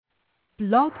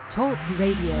Blog Talk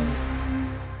Radio.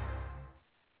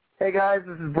 Hey guys,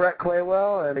 this is Brett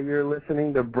Claywell, and you're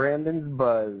listening to Brandon's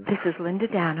Buzz. This is Linda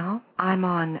Dano. I'm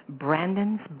on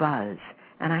Brandon's Buzz,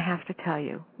 and I have to tell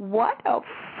you, what a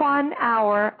fun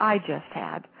hour I just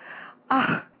had.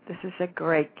 This is a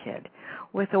great kid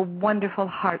with a wonderful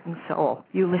heart and soul.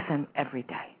 You listen every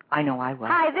day. I know I will.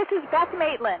 Hi, this is Beth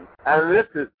Maitland. And this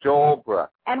is Joel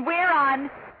Brooks. And we're on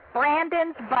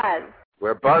Brandon's Buzz.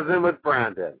 We're buzzing with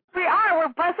Brandon. We are. We're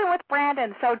buzzing with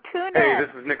Brandon, so tune in. Hey, this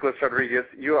is Nicholas Rodriguez.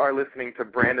 You are listening to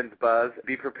Brandon's Buzz.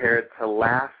 Be prepared to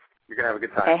laugh. You're going to have a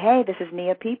good time. Hey, this is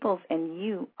Nia Peoples, and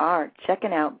you are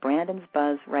checking out Brandon's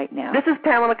Buzz right now. This is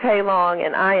Pamela K. Long,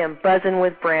 and I am buzzing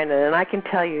with Brandon, and I can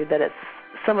tell you that it's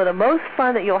some of the most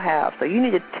fun that you'll have, so you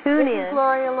need to tune in. This is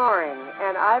Gloria Loring,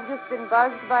 and I've just been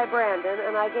buzzed by Brandon,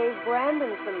 and I gave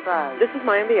Brandon some buzz. This is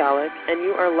Mayim Bialik, and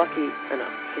you are lucky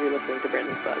enough to be listening to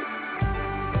Brandon's Buzz.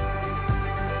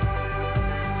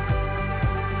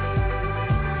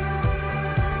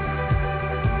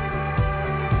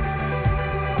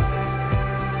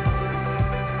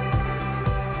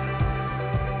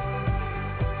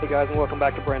 Hey guys, and welcome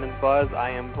back to Brandon's Buzz. I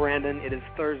am Brandon. It is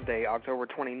Thursday, October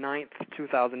 29th,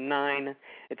 2009.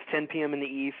 It's 10 p.m. in the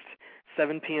East,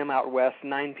 7 p.m. out west,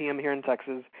 9 p.m. here in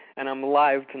Texas, and I'm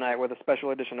live tonight with a special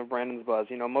edition of Brandon's Buzz.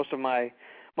 You know, most of my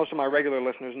regular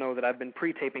listeners know that I've been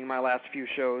pre-taping my last few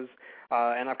shows,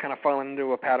 and I've kind of fallen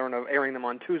into a pattern of airing them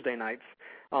on Tuesday nights.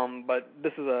 But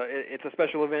this is it's a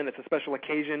special event, it's a special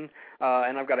occasion,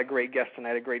 and I've got a great guest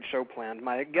tonight, a great show planned.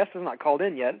 My guest has not called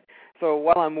in yet, so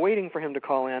while I'm waiting for him to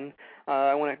call in,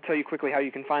 I want to tell you quickly how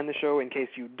you can find the show in case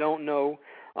you don't know.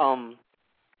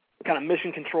 Kind of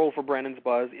mission control for Brandon's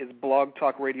Buzz is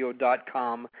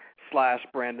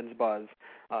blogtalkradio.com/Brandon's Buzz.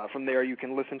 From there, you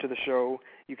can listen to the show,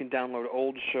 you can download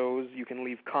old shows, you can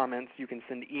leave comments, you can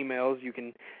send emails, you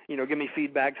can, give me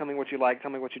feedback, tell me what you like,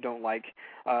 tell me what you don't like.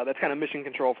 That's kind of mission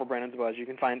control for Brandon's Buzz. You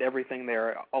can find everything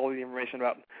there, all of the information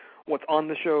about what's on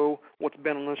the show, what's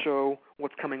been on the show,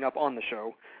 what's coming up on the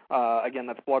show. Again,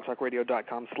 that's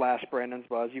blogtalkradio.com/Brandon's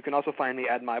Buzz. You can also find me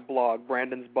at my blog,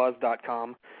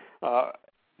 brandonsbuzz.com.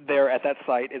 There at that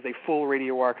site is a full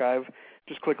radio archive.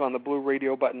 Just click on the blue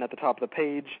radio button at the top of the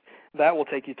page. That will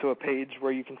take you to a page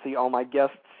where you can see all my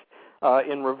guests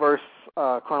in reverse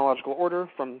chronological order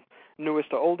from newest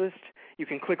to oldest. You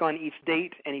can click on each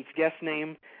date and each guest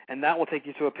name, and that will take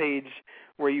you to a page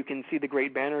where you can see the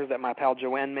great banners that my pal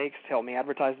Joanne makes to help me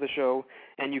advertise the show,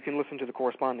 and you can listen to the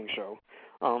corresponding show.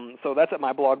 So that's at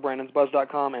my blog,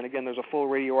 brandonsbuzz.com, and again, there's a full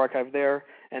radio archive there,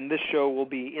 and this show will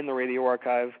be in the radio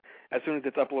archive as soon as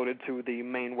it's uploaded to the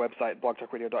main website,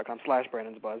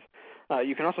 blogtalkradio.com/Brandon's Buzz.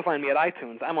 You can also find me at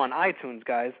iTunes. I'm on iTunes,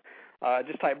 guys.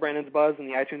 Just type Brandon's Buzz in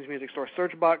the iTunes Music Store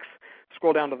search box,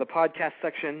 scroll down to the podcast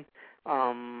section,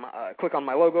 click on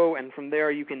my logo, and from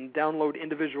there you can download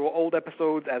individual old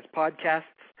episodes as podcasts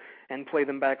and play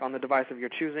them back on the device of your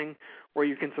choosing, or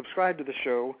you can subscribe to the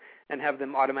show and have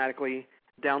them automatically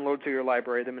download to your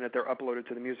library the minute they're uploaded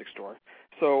to the music store.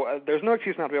 So there's no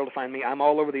excuse not to be able to find me. I'm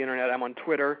all over the Internet. I'm on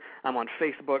Twitter. I'm on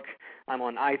Facebook. I'm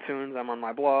on iTunes. I'm on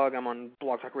my blog. I'm on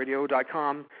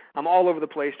blogtalkradio.com. I'm all over the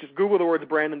place. Just Google the words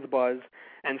Brandon's Buzz,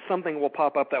 and something will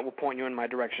pop up that will point you in my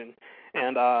direction.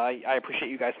 And I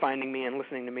appreciate you guys finding me and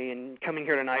listening to me and coming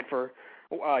here tonight for,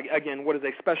 again, what is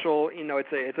a special,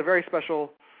 it's a very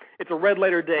special, it's a red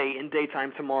letter day in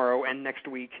daytime tomorrow and next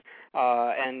week.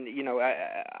 I'm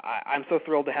so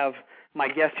thrilled to have my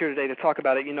guest here today to talk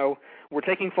about it. We're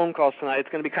taking phone calls tonight. It's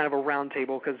going to be kind of a round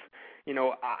table because,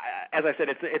 as I said,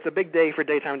 it's a big day for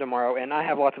daytime tomorrow, and I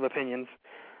have lots of opinions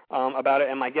about it,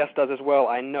 and my guest does as well,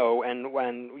 I know. And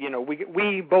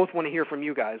we both want to hear from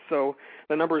you guys. So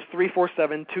the number is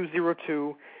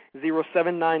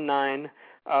 347-202-0799.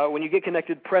 When you get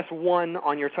connected, press 1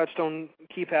 on your touchtone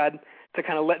keypad to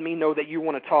kind of let me know that you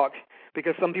want to talk,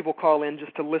 because some people call in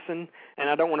just to listen, and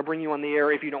I don't want to bring you on the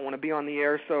air if you don't want to be on the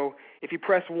air. So if you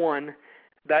press 1,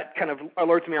 that kind of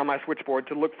alerts me on my switchboard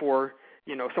to look for,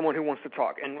 someone who wants to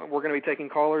talk. And we're going to be taking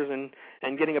callers and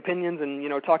getting opinions and,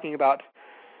 talking about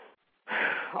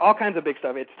all kinds of big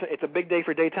stuff. It's a big day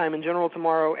for daytime in general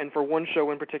tomorrow and for one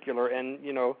show in particular. And,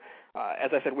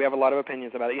 as I said, we have a lot of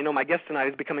opinions about it. My guest tonight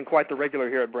is becoming quite the regular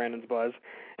here at Brandon's Buzz,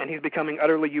 and he's becoming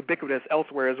utterly ubiquitous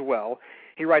elsewhere as well.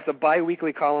 He writes a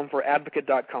bi-weekly column for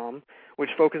Advocate.com,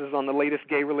 which focuses on the latest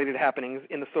gay-related happenings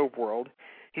in the soap world.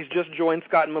 He's just joined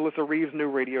Scott and Melissa Reeves' new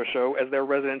radio show as their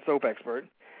resident soap expert.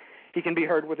 He can be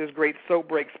heard with his great soap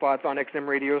break spots on XM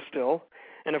Radio still.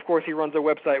 And, of course, he runs a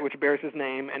website which bears his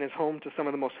name and is home to some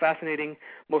of the most fascinating,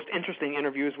 most interesting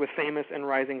interviews with famous and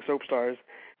rising soap stars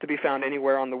to be found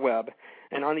anywhere on the web.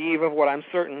 And on the eve of what I'm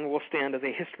certain will stand as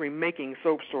a history-making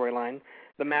soap storyline,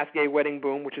 the mass gay wedding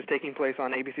boom, which is taking place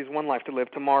on ABC's One Life to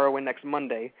Live tomorrow and next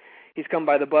Monday, he's come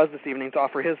by the Buzz this evening to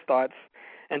offer his thoughts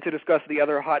and to discuss the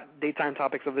other hot daytime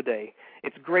topics of the day.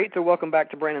 It's great to welcome back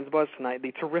to Brandon's Buzz tonight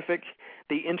the terrific,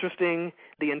 the interesting,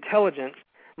 the intelligent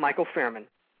Michael Fairman.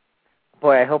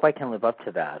 Boy, I hope I can live up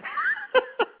to that.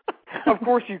 Of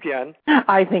course you can.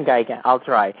 I think I can. I'll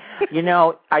try. You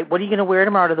know, what are you going to wear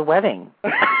tomorrow to the wedding?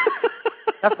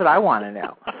 That's what I want to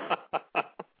know.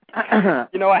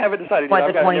 You know, I haven't decided yet.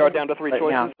 I've got to narrow it down to 3 choices,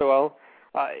 yeah. so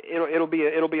it'll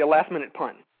be a last-minute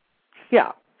punt.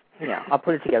 Yeah, I'll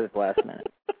put it together at the last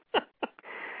minute.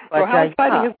 So how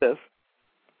exciting is this?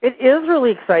 It is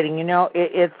really exciting. You know,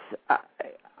 it's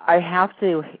I have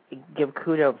to give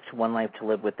kudos to One Life to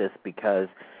Live with this because,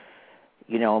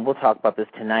 you know, and we'll talk about this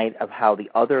tonight, of how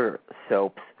the other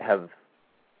soaps have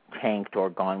tanked or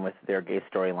gone with their gay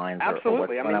storylines or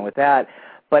what's going on with that.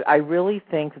 But I really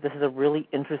think that this is a really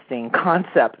interesting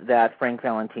concept that Frank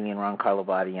Valentini and Ron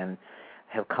Carlovadian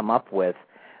have come up with.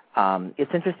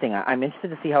 It's interesting. I'm interested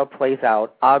to see how it plays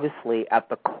out. Obviously, at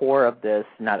the core of this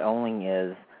not only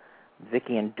is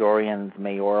Vicky and Dorian's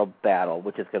mayoral battle,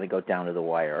 which is going to go down to the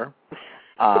wire,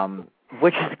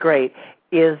 which is great,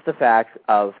 is the fact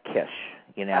of Kish,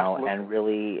 you know, Absolutely. And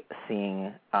really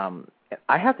seeing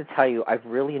I have to tell you, I've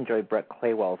really enjoyed Brett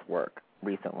Claywell's work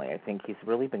recently. I think he's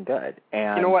really been good.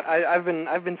 And you know what? I've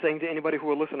been saying to anybody who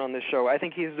will listen on this show, I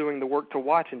think he's doing the work to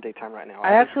watch in daytime right now.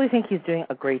 I actually think he's doing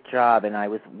a great job, and I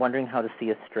was wondering how to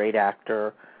see a straight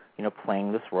actor, you know,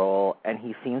 playing this role, and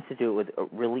he seems to do it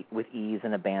with ease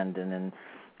and abandon,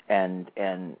 and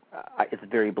it's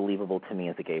very believable to me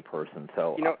as a gay person.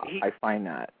 So you know, I find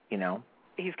that, you know,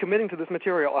 he's committing to this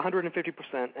material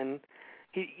 150%, and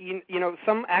you know,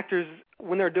 some actors,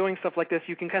 when they're doing stuff like this,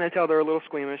 you can kind of tell they're a little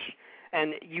squeamish,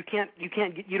 and you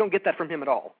don't get that from him at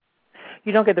all.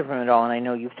 You don't get that from him at all, and I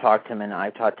know you've talked to him, and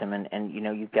I've talked to him, and you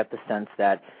know, you get the sense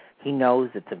that he knows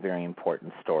it's a very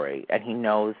important story, and he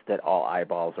knows that all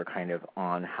eyeballs are kind of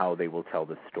on how they will tell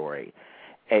the story.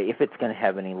 If it's going to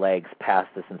have any legs past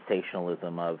the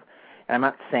sensationalism of, and I'm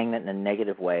not saying that in a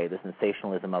negative way, the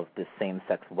sensationalism of this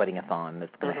same-sex wedding-a-thon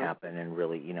that's going to happen, and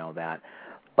really, you know, that.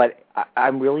 But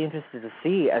I'm really interested to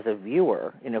see, as a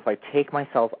viewer, you know, if I take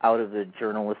myself out of the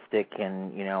journalistic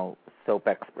and, you know, soap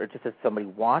expert, just as somebody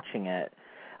watching it,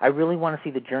 I really want to see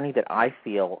the journey that I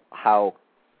feel how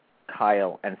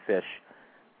Kyle and Fish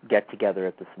get together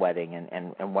at this wedding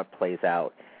and what plays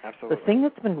out. Absolutely. The thing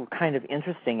that's been kind of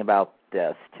interesting about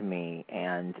this to me,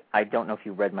 and I don't know if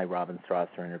you read my Robin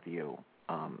Strasser interview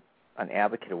on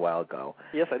Advocate a while ago.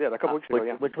 Yes, I did, a couple weeks ago,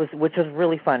 yeah. Which was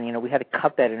really fun. You know, we had to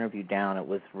cut that interview down. It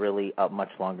was really a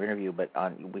much longer interview, but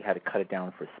we had to cut it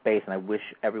down for space, and I wish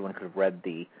everyone could have read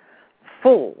the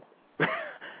full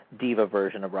diva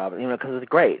version of Robin, you know, because it's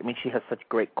great. I mean, she has such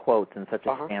great quotes and such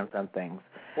a stance on things.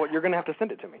 Well, you're going to have to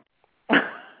send it to me.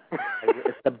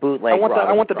 It's the bootleg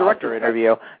I want the director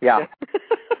interview. Yeah.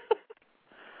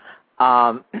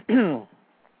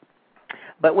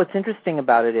 But what's interesting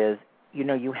about it is, you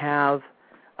know, you have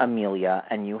Amelia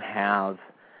and you have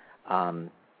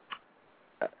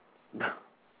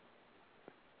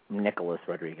Nicholas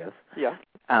Rodriguez. Yeah.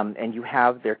 And you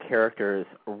have their characters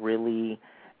really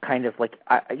kind of like,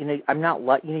 you know,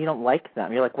 you don't like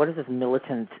them. You're like, what is this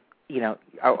militant, you know,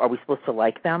 are we supposed to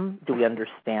like them? Do we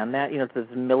understand that? You know, it's this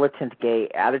militant gay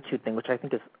attitude thing, which I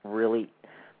think is really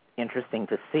interesting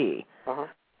to see.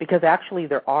 Because actually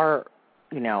there are,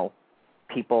 you know,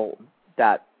 people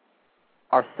that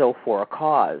are so for a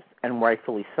cause, and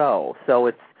rightfully so. So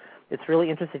it's really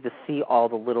interesting to see all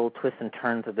the little twists and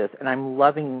turns of this, and I'm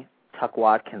loving Tuck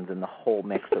Watkins in the whole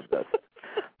mix of this,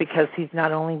 because he's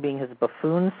not only being his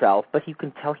buffoon self, but you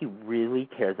can tell he really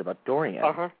cares about Dorian.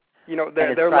 You know,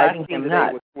 their last scene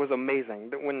today was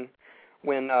amazing.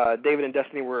 When David and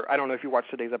Destiny were, I don't know if you watched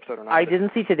today's episode or not. I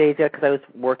didn't see today's yet because I was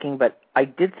working, but I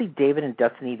did see David and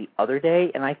Destiny the other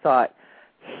day, and I thought,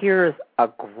 here's a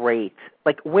great,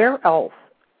 like, where else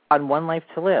on One Life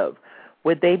to Live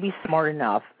would they be smart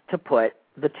enough to put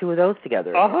the two of those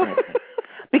together?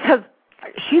 Because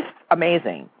she's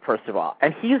amazing, first of all,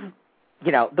 and he's,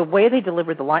 you know, the way they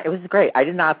delivered the line, it was great. I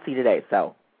did not see today,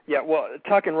 so. Yeah, well,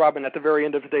 Tuck and Robin at the very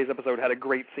end of today's episode had a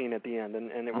great scene at the end,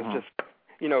 and it was just,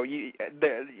 you know,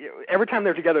 every time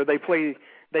they're together, they play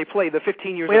the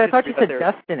 15 years. Wait, I thought you said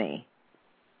Destiny.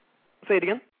 Say it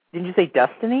again? Didn't you say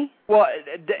Destiny? Well,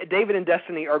 David and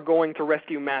Destiny are going to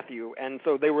rescue Matthew, and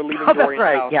so they were leaving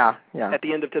Dorian's house yeah. at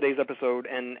the end of today's episode,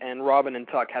 and Robin and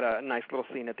Tuck had a nice little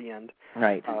scene at the end.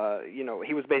 Right.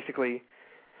 He was basically,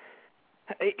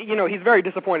 he's very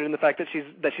disappointed in the fact that she's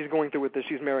going through with this.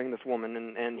 She's marrying this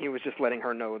woman, and he was just letting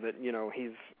her know that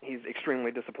he's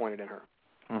extremely disappointed in her.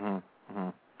 Mm-hmm. Mm-hmm.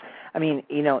 I mean,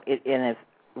 and if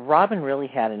Robin really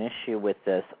had an issue with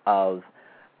this of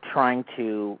trying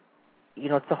to,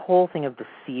 it's the whole thing of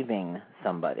deceiving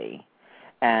somebody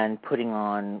and putting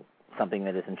on something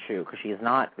that isn't true, because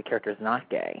the character is not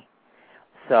gay.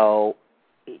 So,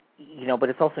 but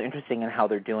it's also interesting in how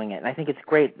they're doing it, and I think it's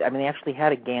great. I mean, they actually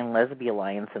had a gay and lesbian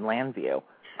alliance in Llanview.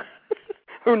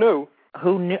 Who knew?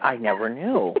 Who knew? I never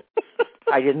knew.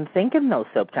 I didn't think in those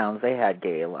soap towns they had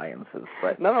gay alliances.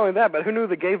 But not only that, but who knew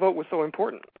the gay vote was so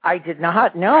important? I did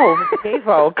not know the gay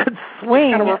vote could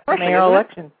swing kind of the mayoral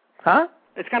election. Huh?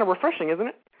 It's kind of refreshing, isn't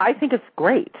it? I think it's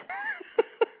great.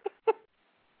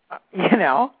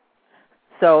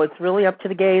 So it's really up to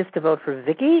the gays to vote for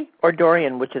Vicky or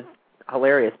Dorian, which is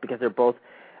hilarious because they're both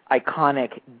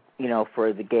iconic,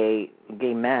 for the gay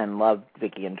men love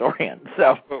Vicky and Dorian.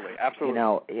 So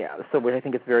Absolutely. So I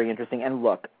think it's very interesting. And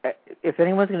look, if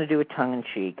anyone's going to do it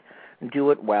tongue-in-cheek,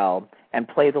 do it well, and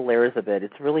play the layers of it,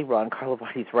 it's really Ron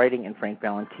Carlovati's writing and Frank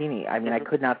Valentini. I mean, I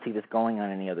could not see this going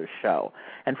on any other show,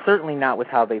 and certainly not with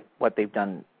what they've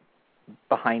done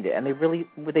behind it. And they've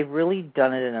really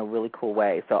done it in a really cool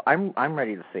way. So I'm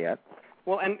ready to see it.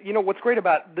 Well, and what's great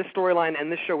about this storyline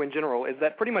and this show in general is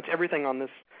that pretty much everything on this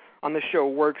show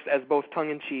works as both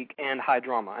tongue-in-cheek and high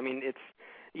drama. I mean,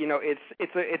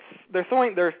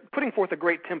 they're putting forth a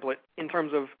great template in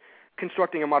terms of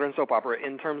constructing a modern soap opera,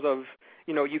 in terms of,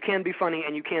 you can be funny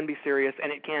and you can be serious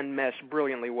and it can mesh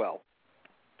brilliantly well.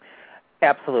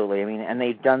 Absolutely. I mean, and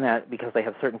they've done that because they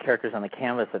have certain characters on the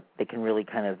canvas that they can really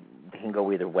they can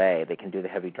go either way. They can do the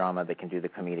heavy drama, they can do the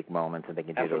comedic moments, and they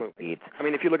can do those beats. I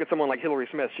mean, if you look at someone like Hillary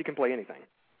Smith, she can play anything.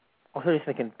 Well, Hillary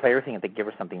Smith can play everything if they give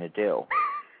her something to do.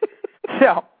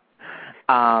 So,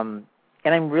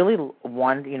 and I'm really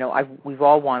we've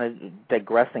all wanted,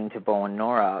 digressing to Bo and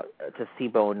Nora, to see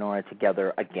Bo and Nora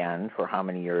together again for how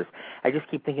many years. I just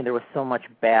keep thinking there was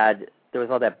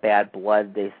all that bad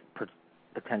blood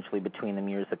potentially between them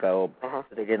years ago.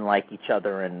 They didn't like each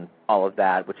other and all of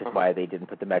that, which is why they didn't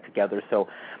put them back together. So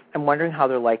I'm wondering how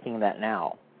they're liking that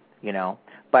now,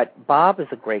 But Bob is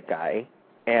a great guy,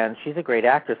 and she's a great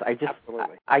actress.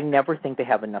 I never think they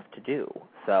have enough to do.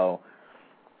 So,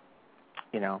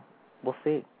 we'll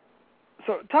see.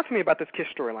 So talk to me about this Kish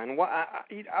storyline.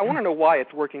 I want to know why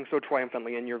it's working so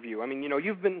triumphantly in your view. I mean,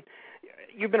 you've been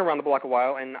around the block a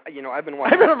while, and I've been around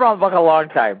the block a long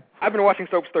time. I've been watching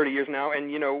soaps 30 years now,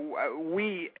 and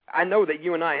I know that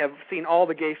you and I have seen all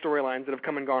the gay storylines that have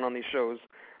come and gone on these shows.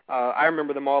 I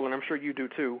remember them all, and I'm sure you do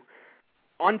too.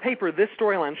 On paper, this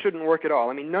storyline shouldn't work at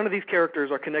all. I mean, none of these characters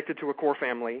are connected to a core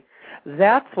family.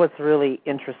 That's what's really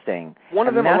interesting. One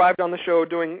of them arrived on the show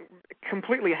doing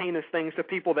completely heinous things to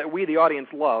people that we, the audience,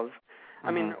 love.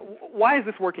 I mean, why is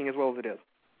this working as well as it is?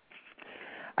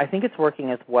 I think it's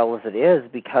working as well as it is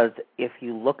because if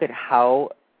you look at how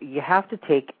you have to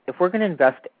if we're going to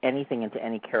invest anything into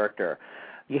any character,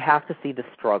 you have to see the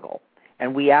struggle.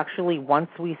 And we actually, once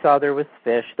we saw there was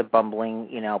Fish, the bumbling,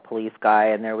 police guy,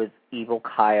 and there was evil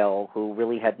Kyle, who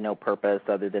really had no purpose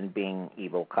other than being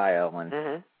evil Kyle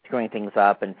and screwing things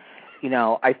up. And,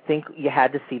 I think you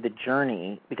had to see the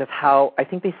journey because I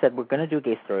think they said we're going to do a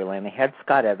gay storyline. They had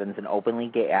Scott Evans, an openly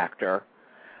gay actor,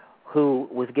 who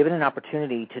was given an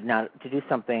opportunity to do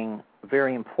something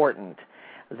very important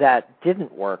that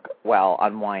didn't work well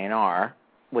on Y&R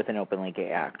with an openly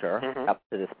gay actor up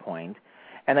to this point.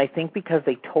 And I think because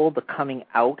they told the coming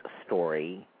out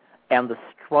story and the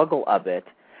struggle of it,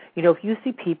 if you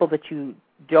see people that you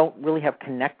don't really have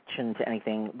connection to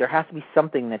anything, there has to be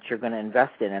something that you're going to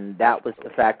invest in, and that was the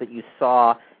fact that you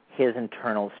saw his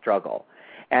internal struggle.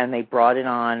 And they brought it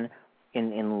on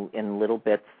in little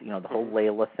bits, the whole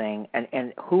Layla thing. And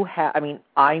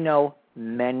I know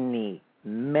many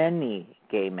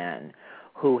gay men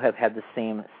who have had the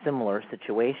same similar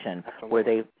situation where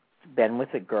they've been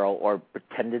with a girl or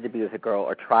pretended to be with a girl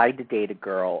or tried to date a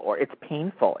girl, or it's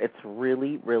painful. It's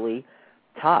really, really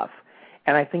tough.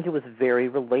 And I think it was very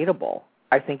relatable.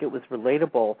 I think it was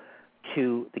relatable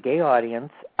to the gay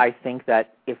audience. I think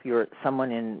that if you're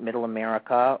someone in middle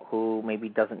America who maybe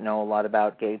doesn't know a lot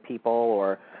about gay people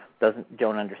or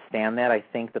don't understand that. I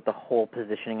think that the whole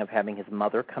positioning of having his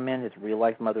mother come in, his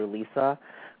real-life mother, Lisa,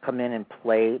 come in and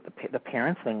play the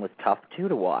parents thing was tough, too,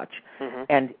 to watch. Mm-hmm.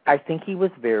 And I think he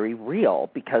was very real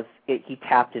because he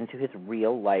tapped into his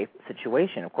real-life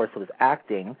situation. Of course, it was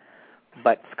acting,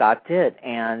 but Scott did.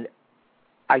 And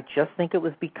I just think it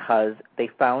was because they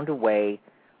found a way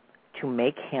to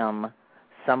make him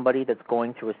somebody that's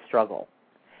going through a struggle.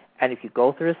 And if you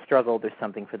go through a struggle, there's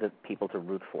something for the people to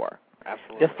root for.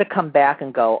 Absolutely. Just to come back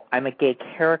and go, I'm a gay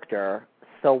character,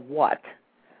 so what?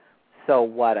 So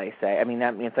what, I say. I mean,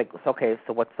 that means like, okay,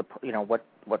 so what's the,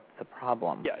 what's the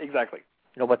problem? Yeah, exactly.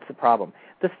 What's the problem?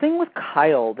 The thing with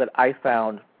Kyle that I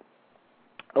found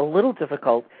a little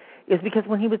difficult is because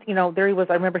when he was, there he was,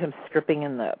 I remember him stripping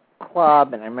in the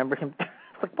club, and I remember him,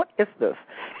 like, what is this?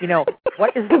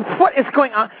 What is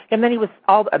going on? And then he was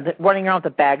all running around with the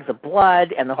bags of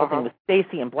blood, and the whole thing was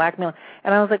Stacy and blackmail.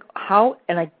 And I was like, how?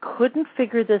 And I couldn't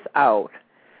figure this out.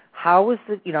 How is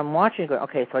it? I'm watching and going,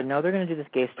 okay, so I know they're going to do this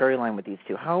gay storyline with these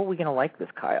two. How are we going to like this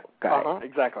Kyle guy?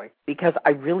 Exactly. Because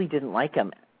I really didn't like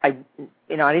him. I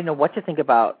didn't know what to think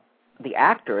about the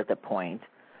actor at that point,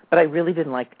 but I really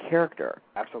didn't like the character.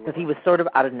 Absolutely. Because he was sort of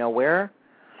out of nowhere.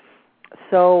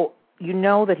 So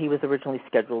that he was originally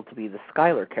scheduled to be the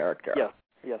Skylar character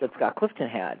that Scott Clifton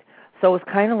had. So it's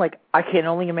kind of like, I can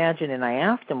only imagine, and I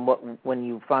asked him when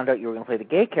you found out you were going to play the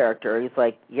gay character, he's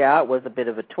like, yeah, it was a bit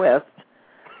of a twist.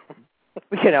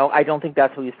 I don't think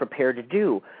that's what he's prepared to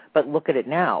do. But look at it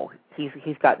now.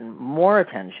 He's gotten more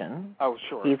attention. Oh,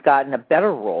 sure. He's gotten a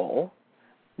better role.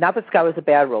 Not that Scott was a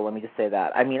bad role, let me just say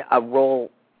that. I mean, a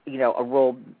role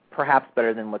perhaps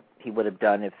better than what he would have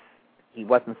done if he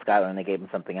wasn't Skylar and they gave him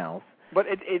something else. But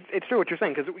it's true what you're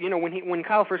saying, because when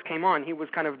Kyle first came on, he was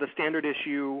kind of the standard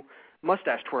issue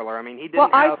mustache twirler. I mean, he didn't. Well,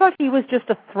 I thought he was just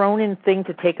a thrown-in thing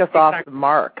to take us off the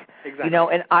mark. Exactly.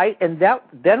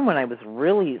 Then when I was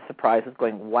really surprised, was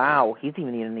going, wow, he's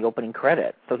even in the opening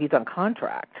credits, so he's on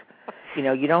contract.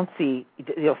 You don't see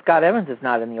Scott Evans is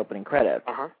not in the opening credits,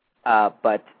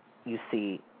 but you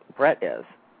see Brett is.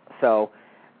 So,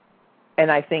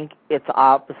 and I think it's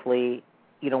obviously,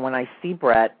 when I see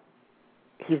Brett,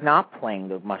 he's not playing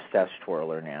the mustache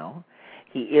twirler now.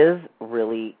 He is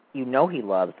really, he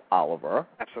loves Oliver.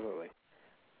 Absolutely.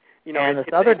 And this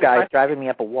other guy's driving me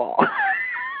up a wall.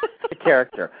 The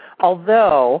character.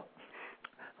 Although,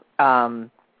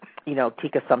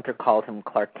 Tika Sumter calls him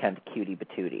Clark Kent cutie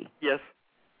patootie. Yes.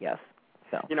 Yes.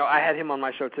 So. I had him on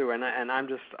my show too, and I'm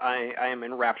just, I am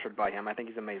enraptured by him. I think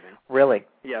he's amazing. Really?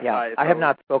 Yes. Yeah. I have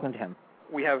not spoken to him.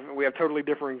 We have totally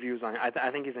differing views on it.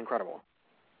 I think he's incredible.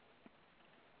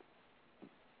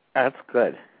 That's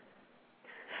good.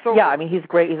 So, yeah, I mean, he's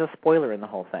great. He's a spoiler in the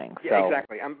whole thing. So. Yeah,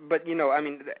 exactly. But,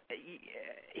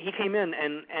 he came in,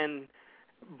 and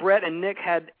Brett and Nick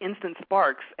had instant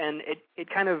sparks, and it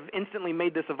kind of instantly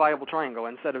made this a viable triangle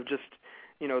instead of just,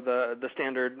 the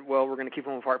standard, well, we're going to keep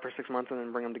them apart for 6 months and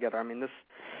then bring them together. I mean, this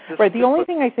right, the only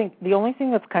thing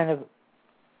that's kind of,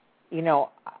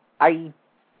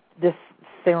 this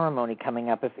ceremony coming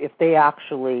up, if they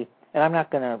actually, and I'm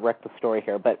not going to wreck the story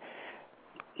here, but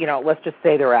let's just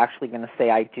say they're actually going to say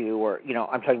I do, or,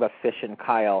 I'm talking about Fish and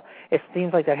Kyle. It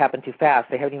seems like that happened too fast.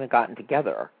 They haven't even gotten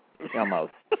together,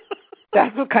 almost.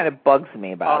 That's what kind of bugs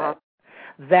me about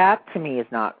it. That, to me,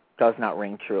 does not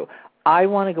ring true. I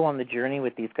want to go on the journey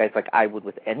with these guys like I would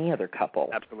with any other couple.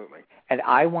 Absolutely. And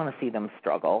I want to see them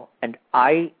struggle, and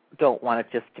I don't want it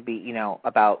just to be,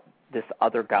 about this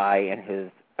other guy and his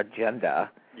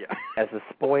agenda as a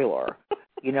spoiler.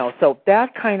 So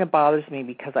that kind of bothers me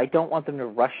because I don't want them to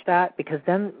rush that, because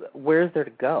then where's there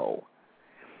to go?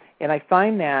 And I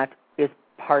find that is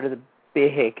part of the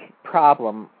big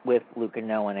problem with Luke and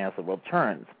Noah and As the World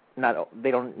Turns. Not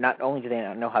only do they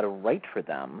not know how to write for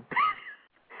them.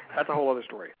 That's a whole other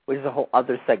story. Which is a whole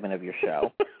other segment of your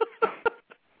show.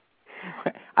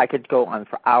 I could go on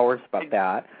for hours about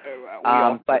that.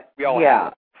 We all yeah.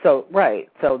 have. So right.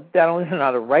 So not only do they know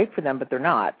how to write for them, but they're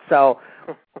not. So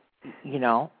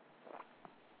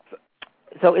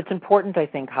So it's important, I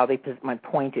think, how my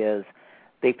point is,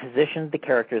 they positioned the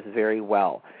characters very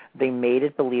well. They made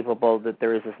it believable that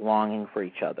there is this longing for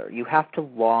each other. You have to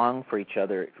long for each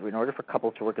other. In order for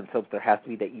couples to work in soaps, there has to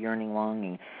be that yearning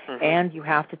longing. Mm-hmm. And you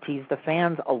have to tease the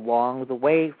fans along the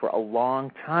way for a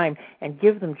long time and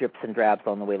give them drips and drabs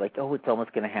on the way, like, oh, it's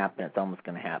almost going to happen, it's almost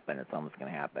going to happen, it's almost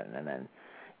going to happen, and then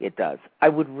it does. I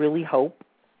would really hope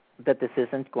that this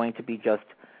isn't going to be just,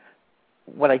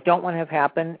 what I don't want to have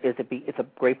happen is it's a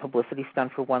great publicity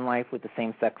stunt for One Life with the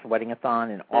same-sex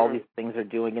wedding-a-thon and all these things they're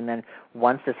doing, and then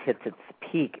once this hits its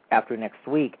peak after next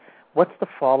week, what's the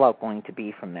fallout going to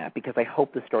be from that? Because I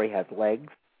hope the story has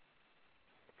legs.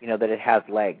 You know, that it has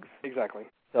legs. Exactly.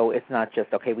 So it's not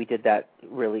just, okay, we did that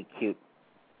really cute,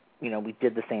 you know, we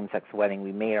did the same-sex wedding,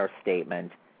 we made our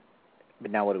statement,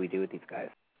 but now what do we do with these guys?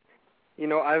 You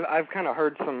know, I've kind of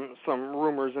heard some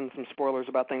rumors and some spoilers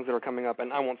about things that are coming up,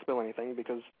 and I won't spill anything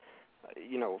because,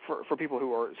 you know, for people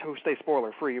who stay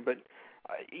spoiler-free, but,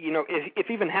 you know,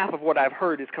 if even half of what I've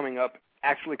heard is coming up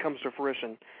actually comes to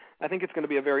fruition, I think it's going to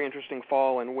be a very interesting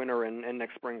fall and winter and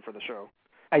next spring for the show.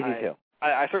 I do too.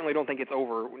 I certainly don't think it's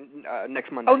over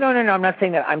next Monday. Oh, no, I'm not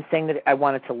saying that. I'm saying that I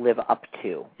want it to live up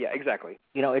to. Yeah, exactly.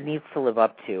 You know, it needs to live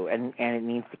up to, and it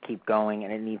needs to keep going,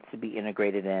 and it needs to be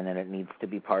integrated in, and it needs to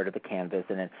be part of the canvas,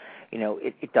 and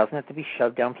it doesn't have to be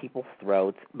shoved down people's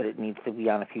throats, but it needs to be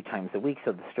on a few times a week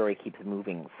so the story keeps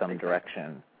moving some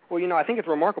direction. Well, you know, I think it's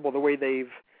remarkable the way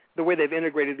they've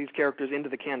integrated these characters into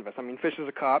the canvas. I mean, Fish is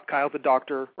a cop, Kyle's a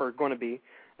doctor, or going to be,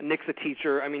 Nick's a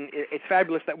teacher. I mean, it's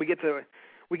fabulous that we get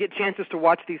chances to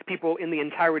watch these people in the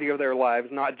entirety of their lives,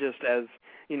 not just as,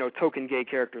 you know, token gay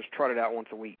characters trotted out once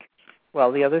a week.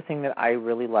 Well, the other thing that I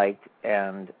really liked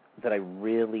and that I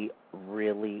really,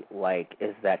 really like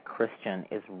is that Christian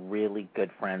is really good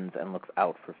friends and looks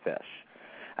out for Fish.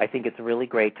 I think it's really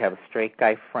great to have a straight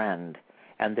guy friend,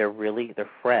 and they're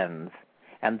friends,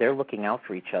 and they're looking out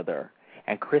for each other.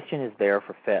 And Christian is there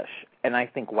for Fish. And I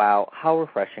think, wow, how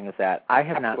refreshing is that? I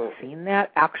have not seen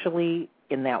that actually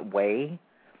in that way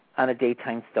on a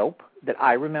daytime soap that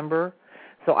I remember.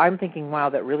 So I'm thinking, wow,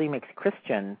 that really makes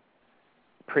Christian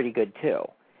pretty good too.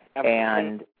 Absolutely.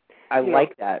 And I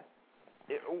like that.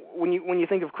 When you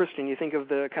think of Christian, you think of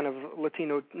the kind of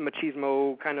Latino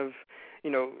machismo kind of, you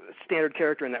know, standard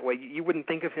character in that way. You wouldn't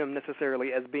think of him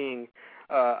necessarily as being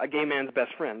a gay man's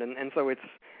best friend, and so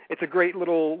it's a great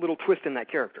little twist in that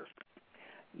character.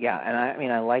 Yeah, and I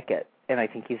mean I like it, and I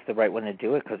think he's the right one to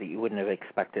do it because you wouldn't have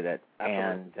expected it.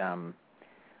 Absolutely. And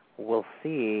we'll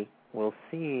see.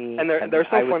 And they're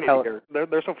so funny together.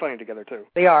 They're so funny together too.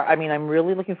 They are. I mean, I'm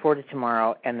really looking forward to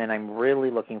tomorrow, and then I'm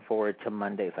really looking forward to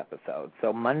Monday's episode.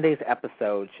 So Monday's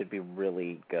episode should be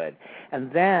really good.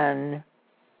 And then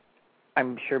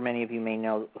I'm sure many of you may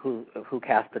know who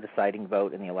cast the deciding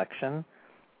vote in the election,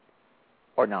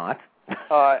 or not.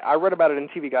 I read about it in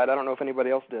TV Guide. I don't know if anybody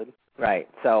else did. Right.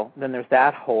 So then there's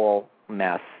that whole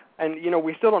mess. And you know,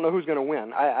 we still don't know who's going to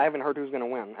win. I haven't heard who's going to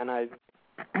win, and I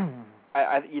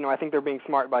think they're being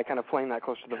smart by kind of playing that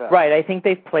close to the vest. Right. I think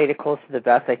they've played it close to the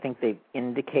vest. I think they've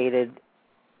indicated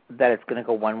that it's going to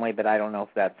go one way, but I don't know if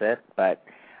that's it. But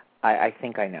I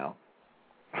think I know.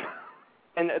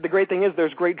 And the great thing is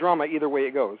there's great drama either way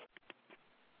it goes.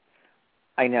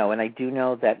 I know, and I do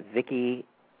know that Vicky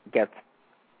gets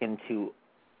into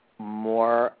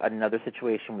another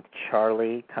situation with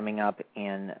Charlie coming up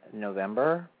in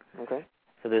November. Okay.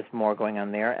 So there's more going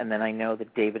on there. And then I know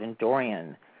that David and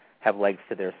Dorian have legs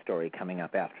to their story coming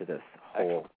up after this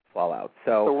whole fallout.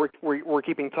 So we're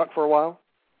keeping Tuck for a while?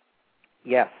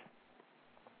 Yes.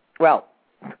 Well,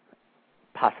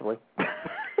 possibly.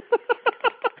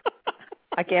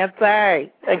 I can't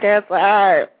say.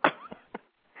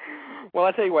 Well,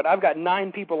 I tell you what, I've got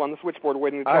 9 people on the switchboard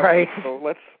waiting to talk. All right. So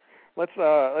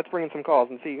let's bring in some calls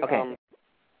and see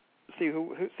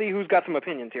see who's got some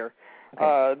opinions here.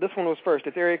 Okay. This one was first.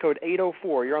 It's area code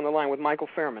 804. You're on the line with Michael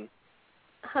Fairman.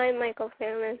 Hi, Michael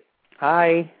Fairman.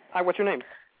 Hi. Hi. What's your name?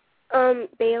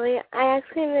 Bailey. I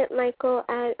actually met Michael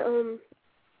at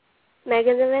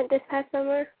Megan's event this past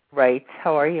summer. Right.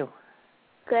 How are you?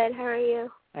 Good. How are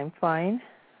you? I'm fine.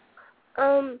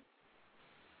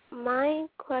 My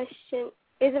question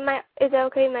is it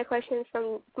okay? My question is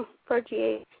for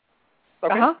GH.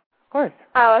 Okay. Of course.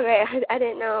 Oh, okay. I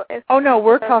didn't know if. Oh no,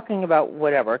 we're talking about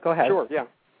whatever. Go ahead. Sure. Yeah.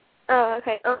 Oh,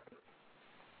 okay.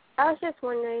 I was just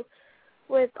wondering,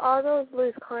 with all those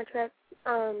loose contracts,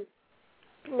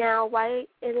 now why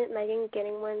isn't Megan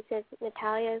getting one? Since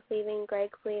Natalia is leaving,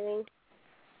 Greg's leaving,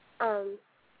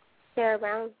 Sarah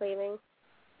Brown's leaving.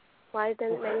 Why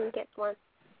doesn't Megan get one?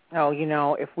 Oh, you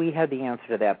know, if we had the answer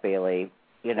to that, Bailey,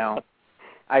 you know,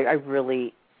 I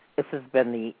really, this has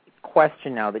been the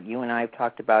question now that you and I have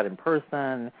talked about in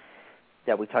person,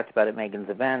 that we talked about at Megan's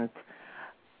event.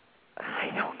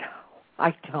 I don't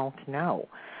know.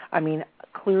 I mean,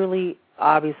 clearly,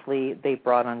 obviously, they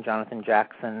brought on Jonathan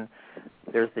Jackson.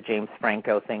 There's the James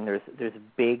Franco thing. There's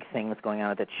big things going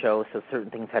on at that show, so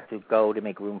certain things have to go to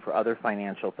make room for other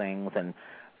financial things, and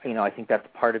you know, I think that's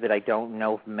part of it. I don't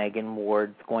know if Megan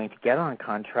Ward's going to get on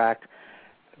contract.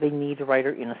 They need to write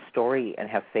her in a story and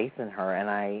have faith in her, and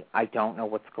I don't know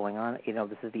what's going on. You know,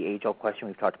 this is the age-old question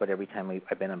we've talked about every time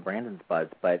I've been on Brandon's Buzz,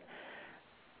 but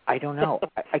I don't know.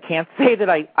 I can't say that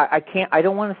I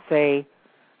don't want to say,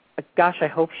 gosh, I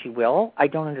hope she will. I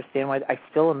don't understand why. I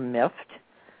still am miffed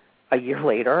a year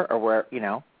later, or where,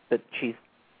 that she's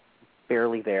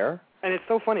barely there. And it's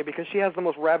so funny because she has the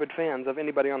most rabid fans of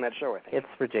anybody on that show, I think.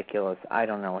 It's ridiculous. I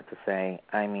don't know what to say.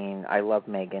 I mean, I love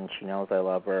Megan. She knows I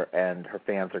love her, and her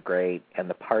fans are great, and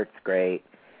the part's great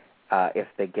if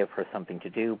they give her something to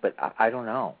do, but I don't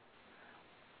know.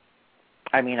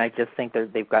 I mean, I just think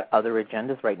they've got other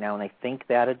agendas right now, and I think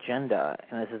that agenda,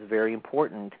 and this is very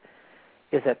important,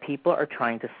 is that people are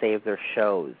trying to save their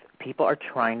shows. People are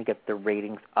trying to get their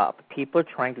ratings up. People are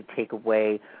trying to take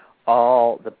away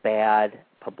all the bad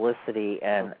publicity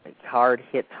and hard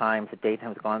hit times that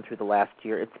daytime's gone through the last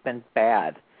year. It's been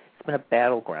bad. It's been a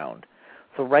battleground.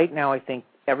 So right now I think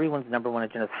everyone's number one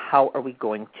agenda is how are we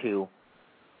going to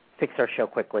fix our show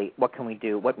quickly? What can we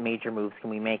do? What major moves can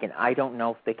we make? And I don't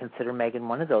know if they consider Megan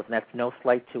one of those, and that's no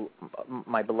slight to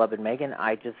my beloved Megan.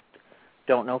 I just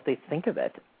don't know if they think of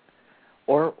it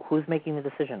or who's making the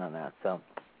decision on that. So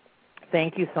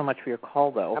thank you so much for your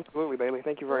call, though. Absolutely, Bailey.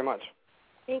 Thank you very much.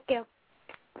 Thank you.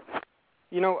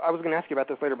 I was going to ask you about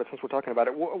this later, but since we're talking about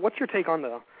it, what's your take on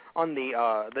the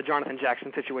Jonathan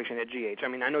Jackson situation at GH? I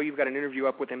mean, I know you've got an interview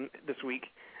up with him this week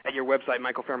at your website,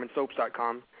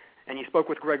 MiChaelFairmanSoaps.com, and you spoke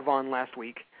with Greg Vaughn last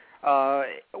week.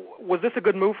 Was this a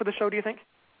good move for the show, do you think?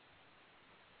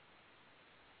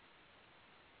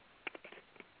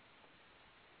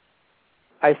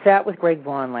 I sat with Greg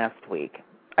Vaughn last week.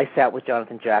 I sat with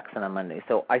Jonathan Jackson on Monday.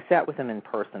 So I sat with him in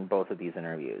person, both of these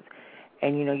interviews.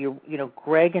 And,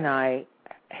 Greg and I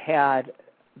had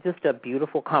just a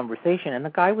beautiful conversation, and the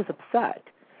guy was upset.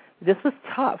 This was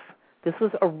tough. This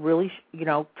was a really,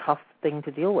 tough thing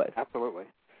to deal with. Absolutely.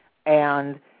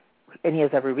 And he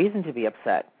has every reason to be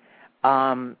upset.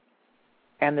 And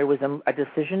there was a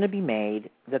decision to be made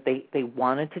that they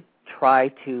wanted to try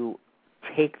to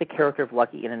take the character of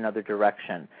Lucky in another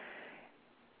direction.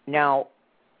 Now,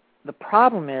 the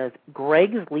problem is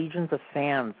Greg's legions of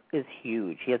fans is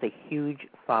huge. He has a huge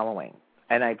following.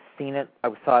 And I've seen it.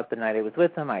 I saw it the night I was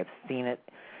with him. I've seen it.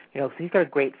 So he's got a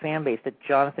great fan base that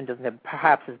Jonathan doesn't have,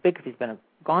 perhaps as big because he's been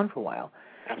gone for a while.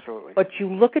 Absolutely. But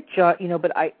you look at but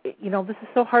this is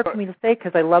so hard for me to say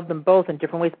because I love them both in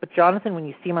different ways. But Jonathan, when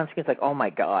you see him on screen, it's like, oh my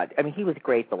God! I mean, he was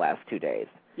great the last 2 days.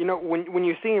 When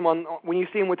you see him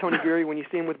with Tony Geary, when you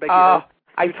see him with Becky, I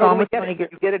you saw him with Tony Geary.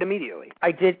 You get it immediately.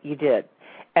 I did. You did,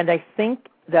 and I think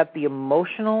that the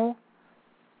emotional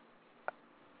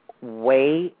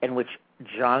way in which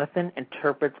Jonathan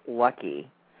interprets Lucky,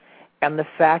 and the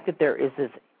fact that there is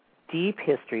this deep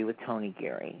history with Tony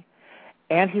Geary.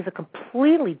 And he's a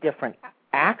completely different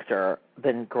actor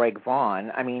than Greg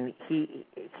Vaughn. I mean,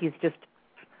 he's just,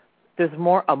 there's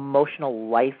more emotional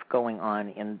life going on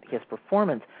in his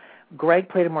performance. Greg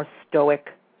played a more stoic,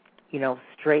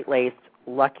 straight-laced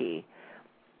Lucky.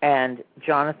 And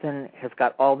Jonathan has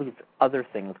got all these other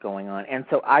things going on. And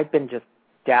so I've been just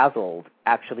dazzled,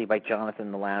 actually, by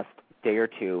Jonathan the last day or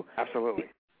two. Absolutely.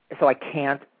 So I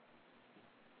can't,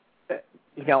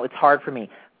 it's hard for me.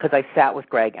 Because I sat with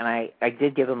Greg, and I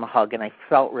did give him a hug, and I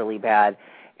felt really bad.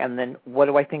 And then what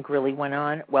do I think really went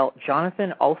on? Well,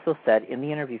 Jonathan also said in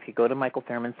the interview, if you go to Michael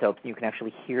Fairman Soaps, you can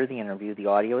actually hear the interview. The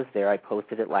audio is there. I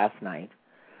posted it last night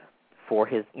for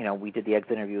his, we did the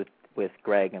exit interview with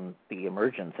Greg and the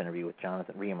emergence interview with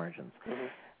Jonathan, re-emergence.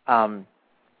 Mm-hmm.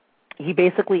 He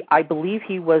basically, I believe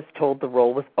he was told the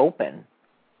role was open.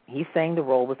 He's saying the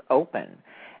role was open.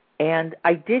 And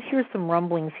I did hear some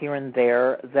rumblings here and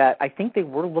there that I think they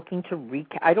were looking to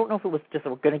I don't know if it was just,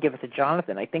 we're going to give it to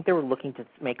Jonathan. I think they were looking to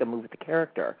make a move with the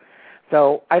character.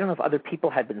 So I don't know if other people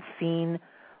had been seen,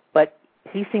 but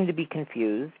he seemed to be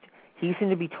confused. He seemed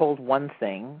to be told one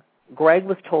thing. Greg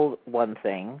was told one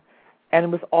thing. And it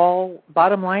was all,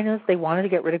 bottom line is, they wanted to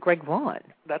get rid of Greg Vaughn.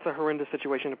 That's a horrendous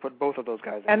situation to put both of those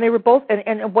guys in. And they were both,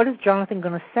 and what is Jonathan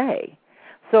going to say?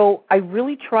 So I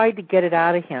really tried to get it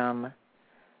out of him.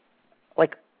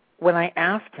 Like, when I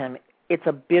asked him, it's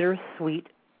bittersweet,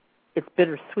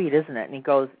 isn't it? And he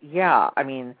goes, yeah. I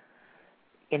mean,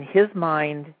 in his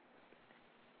mind,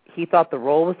 he thought the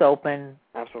role was open.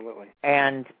 Absolutely.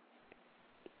 And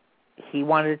he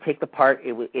wanted to take the part.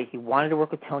 He wanted to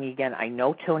work with Tony again. I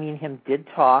know Tony and him did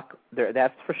talk.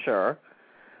 That's for sure.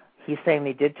 He's saying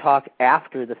they did talk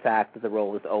after the fact that the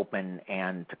role was open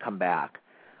and to come back.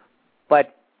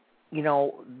 But,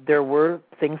 there were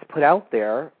things put out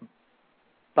there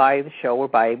by the show or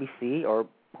by ABC or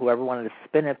whoever wanted to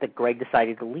spin it that Greg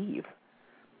decided to leave.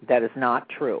 That is not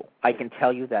true. I can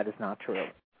tell you that is not true.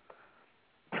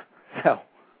 So,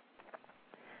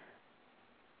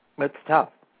 it's tough.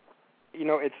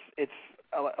 It's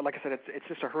like I said, it's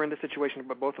just a horrendous situation to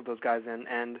put both of those guys in,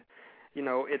 and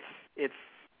it's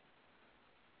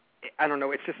I don't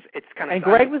know. It's kind of. And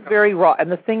Greg was very raw.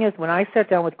 And the thing is, when I sat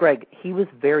down with Greg, he was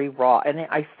very raw. And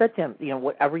I said to him,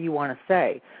 whatever you want to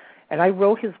say. And I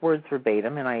wrote his words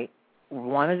verbatim, and I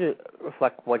wanted to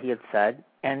reflect what he had said.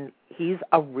 And he's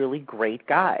a really great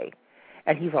guy.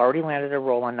 And he's already landed a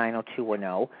role on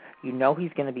 90210. You know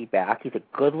he's going to be back. He's a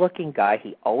good-looking guy.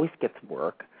 He always gets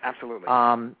work. Absolutely.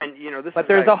 And this. But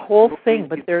there's a whole thing.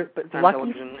 But Lucky.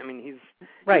 Television. I mean, he's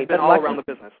right. been all around the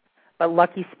business. But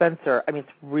Lucky Spencer, I mean,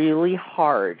 it's really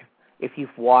hard if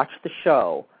you've watched the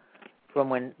show from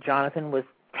when Jonathan was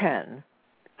 10.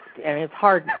 And it's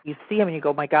hard. You see him and you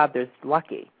go, my God, there's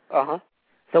Lucky. Uh-huh.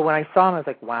 So when I saw him, I was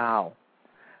like, wow.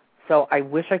 So I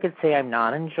wish I could say I'm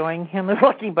not enjoying him as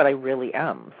Lucky, but I really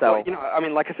am. So well, I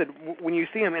mean, like I said, when you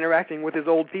see him interacting with his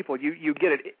old people, you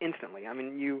get it instantly. I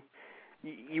mean, you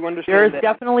understand.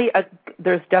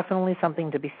 There's definitely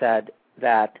something to be said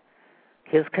that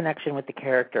his connection with the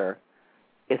character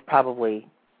is probably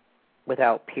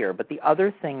without peer. But the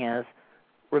other thing is,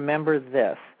 remember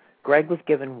this. Greg was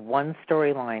given one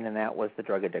storyline, and that was the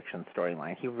drug addiction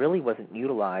storyline. He really wasn't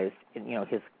utilized.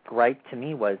 His gripe to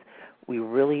me was,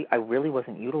 I really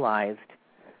wasn't utilized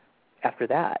after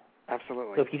that.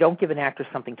 Absolutely. So if you don't give an actor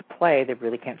something to play, they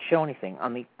really can't show anything.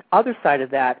 On the other side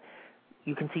of that,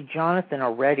 you can see Jonathan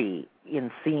already in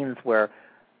scenes where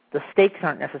the stakes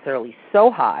aren't necessarily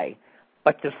so high,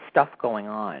 but there's stuff going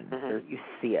on. Mm-hmm. You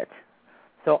see it.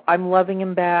 So I'm loving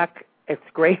him back. It's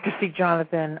great to see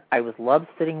Jonathan. I loved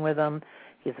sitting with him.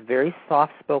 He's a very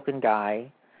soft-spoken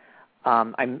guy.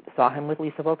 I saw him with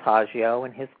Lisa Voltaggio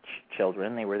and his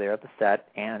children. They were there at the set.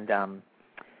 And,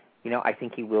 I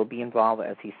think he will be involved.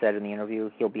 As he said in the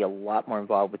interview, he'll be a lot more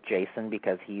involved with Jason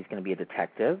because he's going to be a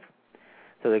detective.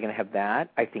 So they're going to have that.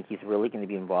 I think he's really going to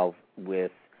be involved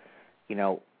with,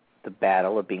 the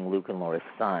battle of being Luke and Laura's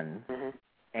son. Mm-hmm.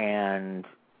 And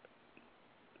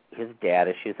his dad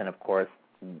issues. And, of course,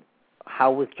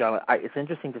 how was it's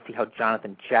interesting to see how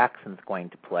Jonathan Jackson's going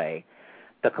to play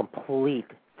the complete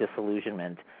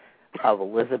disillusionment of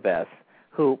Elizabeth,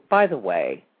 who, by the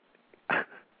way,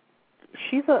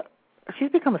 she's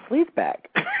become a sleazebag.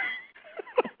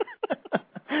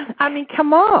 I mean,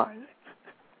 come on.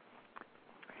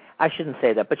 I shouldn't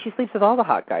say that, but she sleeps with all the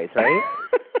hot guys, right?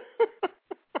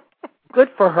 Good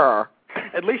for her.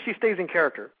 At least she stays in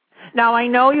character. Now, I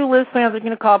know you Liz fans are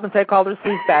going to call up and say I called her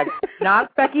sleazebag.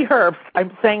 Not Becky Herbst.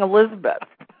 I'm saying Elizabeth.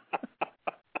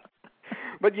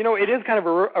 But, it is kind of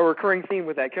a recurring theme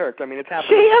with that character. I mean, it's happening.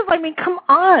 She is. I mean, come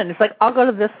on. It's like, I'll go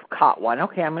to this hot one.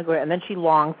 Okay, I'm going to go. And then she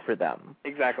longs for them.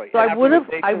 Exactly. So I would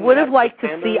have liked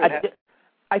to see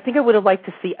I think I would have liked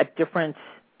to see a different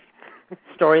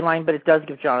storyline, but it does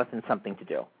give Jonathan something to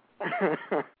do.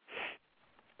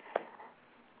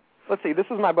 Let's see. This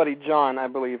is my buddy John, I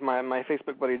believe, my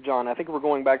Facebook buddy John. I think we're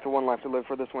going back to One Life to Live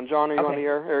for this one. John, are you on the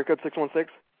air? Area code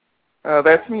 616?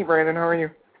 That's me, Brandon. How are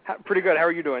you? Pretty good. How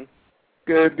are you doing?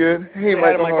 Good. Hey,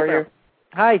 Michael, how are you?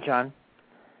 Hi, John.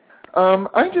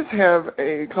 I just have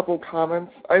a couple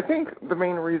comments. I think the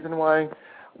main reason why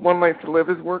One Life to Live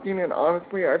is working, and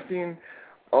honestly, I've seen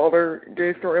all their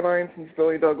gay storylines since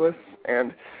Billy Douglas,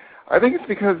 and I think it's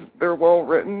because they're well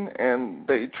written and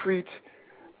they treat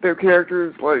their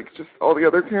characters like just all the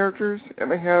other characters,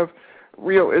 and they have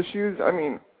real issues. I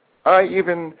mean, I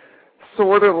even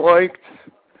sort of liked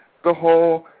the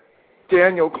whole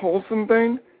Daniel Coulson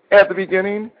thing at the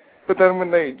beginning, but then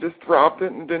when they just dropped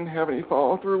it and didn't have any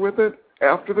follow-through with it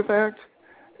after the fact,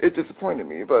 it disappointed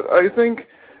me. But I think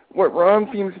what Ron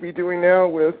seems to be doing now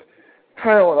with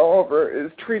Kyle and Oliver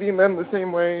is treating them the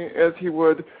same way as he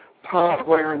would Todd,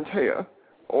 Blair, and Taya,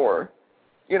 or...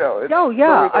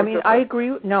 I mean, I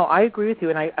agree. No, I agree with you,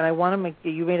 and I want to make.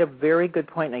 You made a very good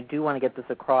point, and I do want to get this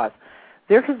across.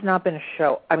 There has not been a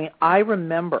show. I mean, I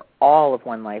remember all of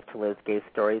One Life to Live's gay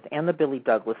stories, and the Billy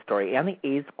Douglas story, and the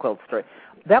AIDS quilt story.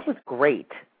 That was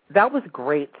great. That was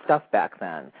great stuff back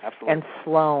then. Absolutely. And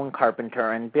Sloane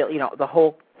Carpenter and Bill, the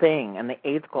whole thing, and the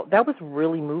AIDS quilt. That was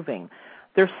really moving.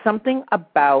 There's something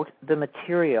about the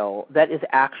material that is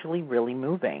actually really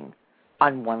moving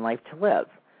on One Life to Live.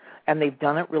 And they've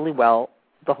done it really well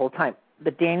the whole time. The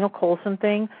Daniel Coulson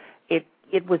thing,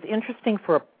 it was interesting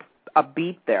for a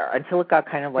beat there until it got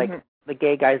kind of like the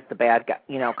gay guy's the bad guy,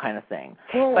 kind of thing.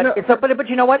 But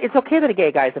you know what? It's okay that a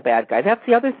gay guy's a bad guy. That's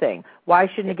the other thing. Why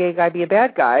shouldn't a gay guy be a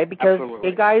bad guy? Because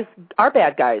gay guys are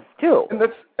bad guys too. And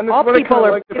that's all what people I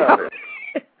liked about it.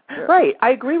 Yeah. Right.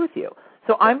 I agree with you.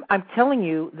 So I'm telling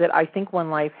you that I think One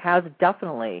Life has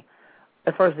definitely,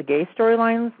 as far as the gay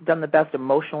storylines, done the best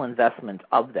emotional investment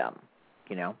of them,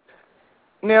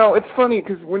 Now, it's funny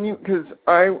because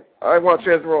I watch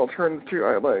As the World Turns too.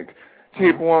 I like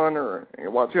tape one or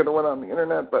watch the other one on the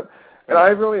internet, but And I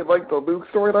really liked the Luke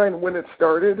storyline when it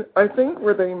started. I think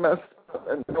where they messed up,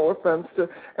 and no offense to,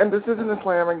 and this isn't a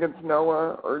slam against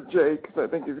Noah or Jake, because I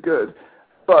think he's good,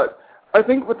 but I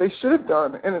think what they should have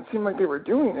done, and it seemed like they were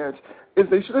doing it, is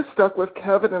they should have stuck with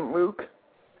Kevin and Luke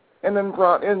and then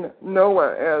brought in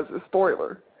Noah as a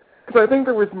spoiler. Because I think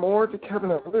there was more to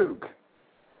Kevin and Luke.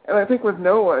 And I think with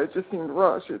Noah, it just seemed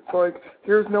rushed. It's like,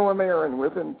 here's Noah Marin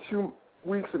within 2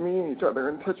 weeks of meeting each other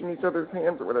and touching each other's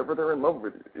hands or whatever, they're in love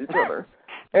with each other.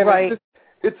 And right.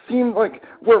 It seemed like,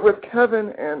 with Kevin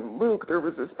and Luke, there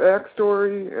was this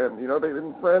backstory, and, they've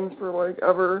been friends for,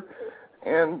 ever,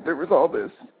 and there was all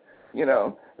this,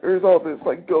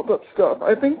 built-up stuff.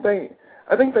 I think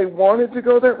they wanted to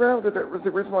go that route, that was the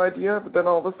original idea, but then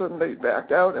all of a sudden they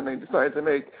backed out, and they decided to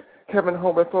make Kevin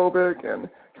homophobic and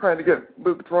trying to get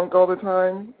Luke drunk all the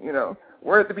time,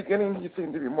 where at the beginning he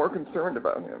seemed to be more concerned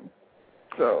about him.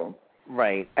 So.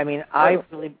 Right. I mean, I've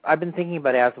been thinking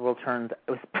about As the World Turns.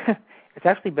 It's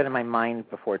actually been in my mind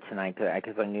before tonight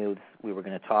because I knew we were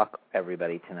going to talk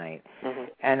everybody tonight. Mm-hmm.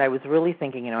 And I was really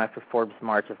thinking, after Forbes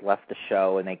March has left the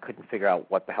show and they couldn't figure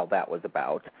out what the hell that was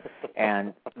about,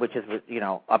 and which is,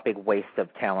 a big waste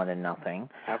of talent and nothing.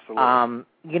 Absolutely.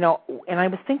 And I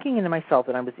was thinking to myself,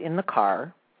 and I was in the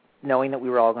car, knowing that we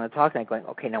were all going to talk, and I'm going,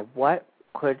 okay, now what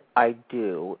could I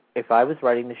do if I was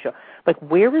writing the show?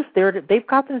 Where is there they've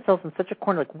got themselves in such a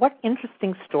corner. What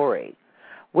interesting story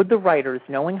would the writers,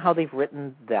 knowing how they've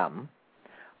written them,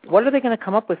 what are they going to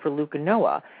come up with for Luke and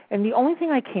Noah? And the only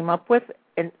thing I came up with,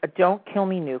 and don't kill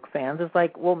me, Nuke fans, is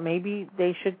maybe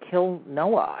they should kill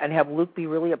Noah and have Luke be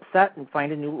really upset and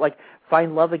find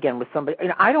find love again with somebody.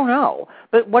 I don't know,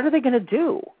 but what are they going to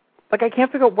do? I can't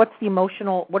figure out what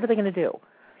are they going to do?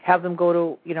 Have them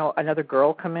go to, another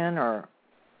girl come in, or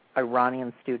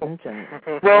Iranian student? And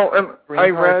I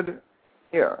read,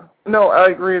 yeah. No, I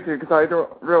agree with you, because I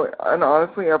don't really, and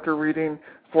honestly, after reading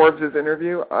Forbes'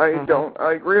 interview, I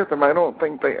agree with him. I don't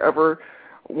think they ever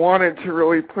wanted to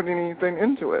really put anything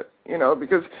into it,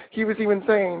 because he was even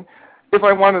saying, if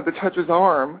I wanted to touch his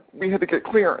arm, we had to get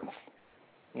clearance.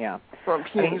 Yeah. From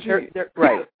PNG.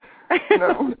 Right.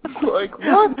 It's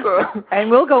what the? And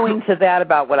we'll go into that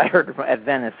about what I heard at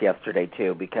Venice yesterday,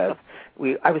 too, because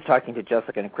I was talking to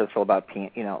Jessica and Crystal about,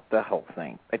 the whole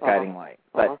thing, like Guiding Light.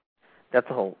 But that's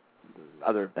a whole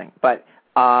other thing. But,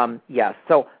 yes,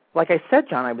 so like I said,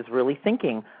 John, I was really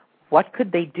thinking, what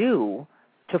could they do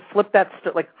to flip that,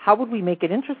 how would we make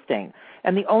it interesting?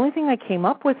 And the only thing I came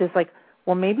up with is,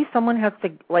 well, maybe someone has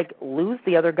to, lose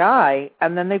the other guy,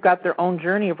 and then they've got their own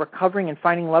journey of recovering and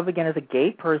finding love again as a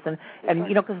gay person. And,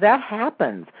 because that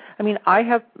happens. I mean, I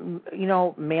have,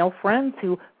 male friends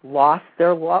who lost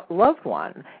their loved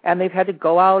one, and they've had to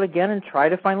go out again and try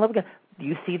to find love again.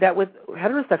 You see that with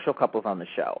heterosexual couples on the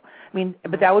show. I mean,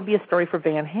 but that would be a story for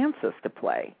Van Hansis to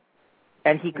play,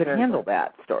 and he could handle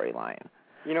that storyline.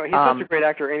 He's such a great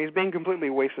actor, and he's being completely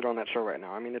wasted on that show right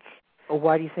now. I mean, it's... Oh,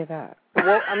 why do you say that?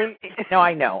 Well, I mean... No,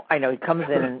 I know. He comes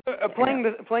in and... playing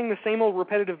the same old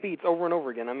repetitive beats over and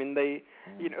over again. I mean,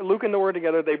 Luke and Noah are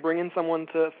together, they bring in someone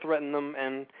to threaten them,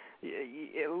 and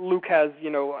Luke has,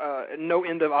 no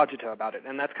end of agita about it,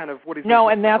 and that's kind of what he's... No,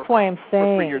 and that's why I'm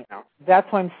saying... 3 years now.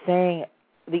 That's why I'm saying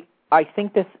I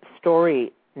think this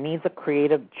story needs a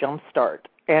creative jump start.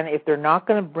 And if they're not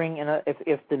going to bring in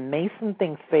if the Mason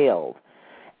thing failed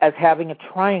as having a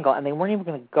triangle, and they weren't even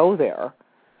going to go there,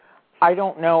 I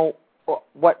don't know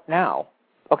what now.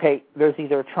 Okay, there's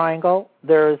either a triangle,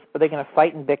 are they going to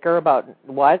fight and bicker about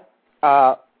what?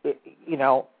 What's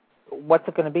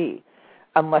it going to be?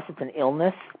 Unless it's an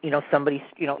illness, somebody's,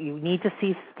 you need to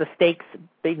see the stakes.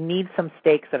 They need some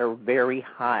stakes that are very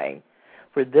high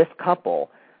for this couple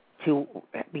to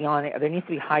be on. There needs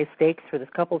to be high stakes for this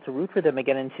couple to root for them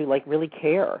again and to, really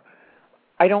care.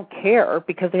 I don't care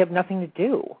because they have nothing to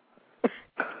do.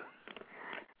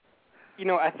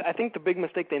 I think the big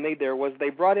mistake they made there was they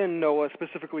brought in Noah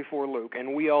specifically for Luke,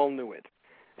 and we all knew it.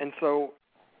 And so,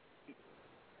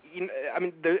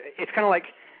 it's kind of like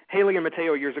Haley and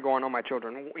Mateo years ago on All My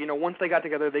Children. Once they got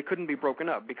together, they couldn't be broken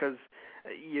up because,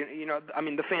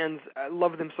 the fans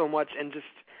loved them so much and just,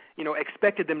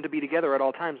 expected them to be together at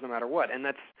all times no matter what. And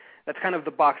that's kind of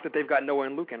the box that they've got Noah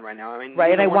and Luke in right now.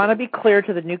 Right, and I want to be clear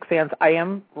to the Nuke fans. I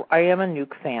am a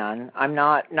Nuke fan. I'm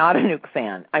not a Nuke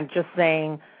fan. I'm just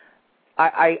saying...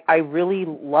 I really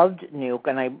loved Nuke,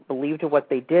 and I believed in what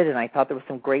they did, and I thought there was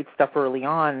some great stuff early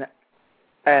on.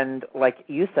 And like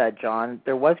you said, John,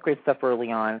 there was great stuff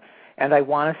early on, and I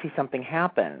want to see something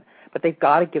happen. But they've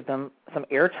got to give them some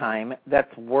airtime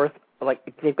that's worth,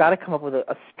 they've got to come up with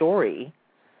a story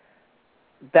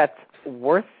that's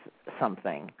worth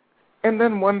something. And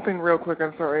then one thing real quick,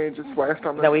 I'm sorry, I just flashed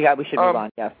on this. No, we should move on,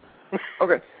 yes.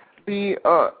 Okay. Did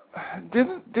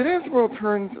Israel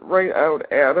Turns write out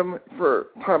Adam for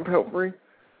Tom Pelphrey?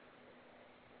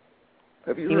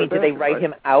 Have you heard mean, that? did they write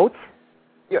him out?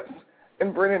 Yes.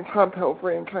 And bring in Tom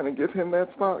Pelphrey and kind of give him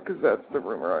that spot? Because that's the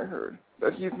rumor I heard.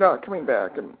 That he's not coming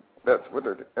back, and that's what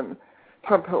and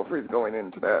Tom Pelphrey's going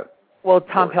into that. Well,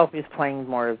 Tom Pelphrey's playing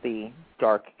more of the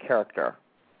dark character.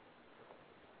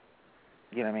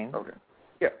 You know what I mean? Okay.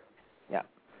 Yeah. Yeah.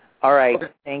 All right. Okay.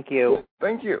 Thank you. Cool.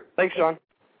 Thank you. Thanks, John.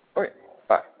 Okay.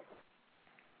 Bye.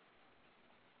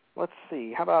 Let's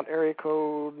see. How about area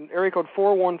code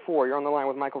 414? You're on the line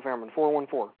with Michael Fairman.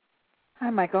 414. Hi,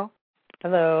 Michael.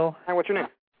 Hello. Hi, what's your name?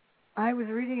 I was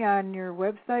reading on your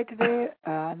website today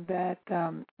that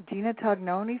Gina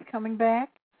Tognoni's coming back.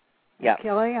 Yeah.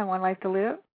 Kelly on One Life to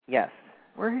Live. Yes.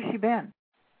 Where has she been?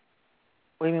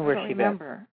 What do you mean, where's she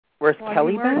remember. been? Where's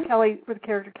Kelly been? Where's the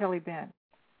character Kelly been?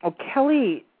 Oh,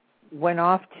 Kelly went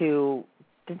off to,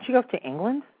 didn't she go off to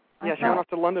England? Yeah, she went off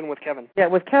to London with Kevin. Yeah,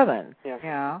 with Kevin.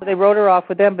 Yeah. So they wrote her off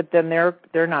with them, but then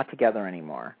they're not together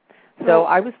anymore. So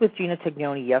I was with Gina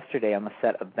Tognoni yesterday on the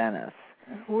set of Venice.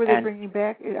 Who are they bringing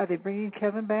back? Are they bringing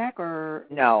Kevin back or?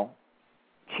 No.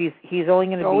 He's only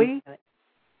going to be.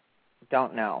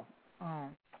 Don't know. Oh.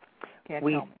 Can't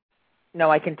tell me. No,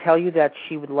 I can tell you that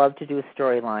she would love to do a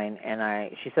storyline,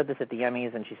 and she said this at the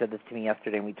Emmys, and she said this to me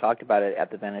yesterday, and we talked about it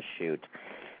at the Venice shoot.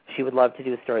 She would love to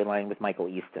do a storyline with Michael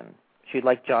Easton. She'd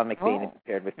like John McBain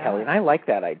paired with Kelly, and I like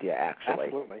that idea, actually.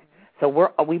 Absolutely. So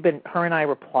her and I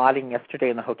were plotting yesterday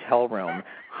in the hotel room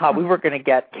how we were going to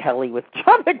get Kelly with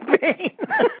John McBain.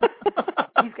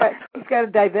 he's got to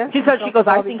divest. She goes,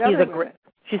 I think he's a great.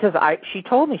 She says, she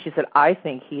told me, she said, I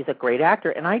think he's a great actor,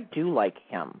 and I do like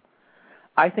him.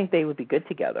 I think they would be good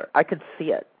together. I could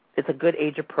see it. It's a good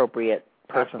age-appropriate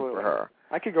person for her.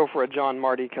 I could go for a John,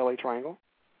 Marty, Kelly triangle.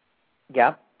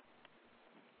 Yeah.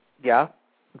 Yeah.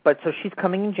 But so she's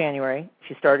coming in January.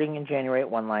 She's starting in January at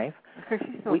One Life. Because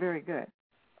she's so very good.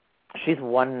 She's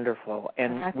wonderful.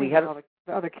 And I think we had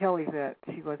the other Kellys that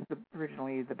she was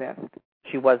originally the best.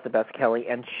 She was the best Kelly.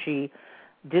 And she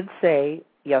did say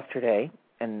yesterday,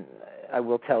 and I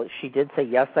will tell you, she did say,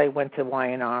 yes, I went to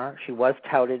YNR. She was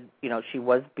touted,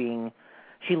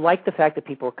 she liked the fact that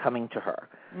people were coming to her.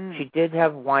 Mm. She did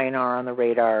have YNR on the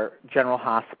radar, General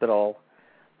Hospital,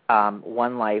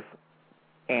 One Life,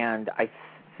 and I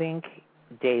think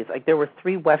days, there were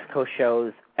 3 West Coast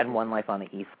shows and One Life on the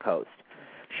East Coast.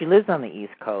 She lives on the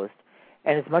East Coast,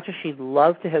 and as much as she'd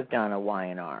love to have done a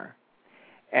YNR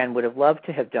and would have loved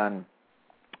to have done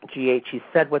GH, she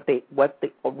said what the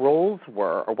roles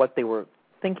were or what they were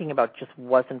thinking about just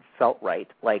wasn't felt right,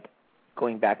 like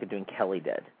going back and doing Kelly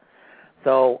did.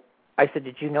 So I said,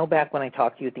 did you know back when I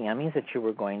talked to you at the Emmys that you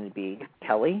were going to be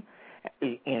Kelly?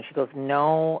 She goes,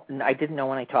 no, I didn't know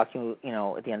when I talked to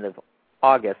you, at the end of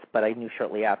August, but I knew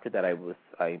shortly after that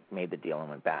I made the deal and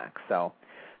went back. So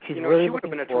she's really she would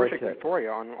have been a terrific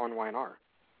Victoria on YNR.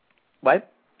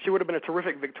 What? She would have been a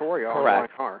terrific Victoria on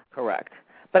YNR. Correct.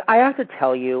 But I have to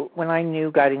tell you, when I knew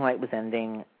Guiding Light was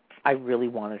ending, I really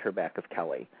wanted her back as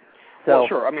Kelly. So, well,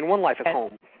 sure. I mean, One Life is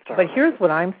home. But here's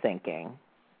what I'm thinking,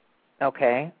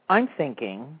 okay? I'm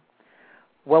thinking,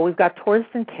 well, we've got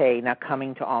Torsten K now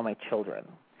coming to All My Children.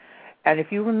 And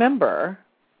if you remember,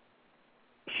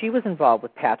 she was involved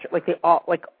with Patrick.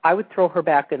 I would throw her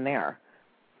back in there.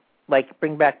 Like,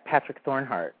 bring back Patrick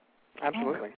Thornhart.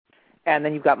 Absolutely. And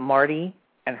then you've got Marty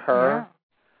and her. Yeah.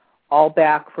 All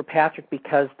back for Patrick,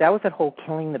 because that was that whole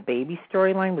killing the baby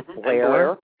storyline with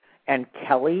Blair and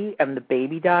Kelly, and the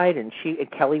baby died, and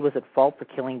Kelly was at fault for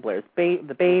killing Blair's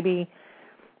the baby,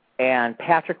 and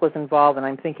Patrick was involved, and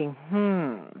I'm thinking,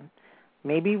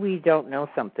 maybe we don't know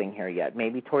something here yet.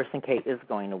 Maybe Torsten K is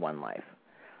going to One Life.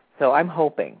 So I'm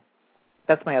hoping.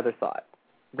 That's my other thought,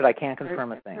 but I can't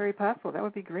confirm a thing. Very possible. That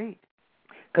would be great.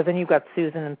 Because then you've got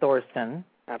Susan and Thorsten.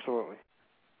 Absolutely.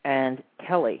 And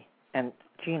Kelly and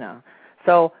Gina.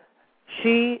 So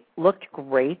she looked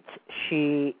great.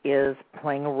 She is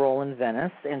playing a role in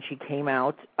Venice, and she came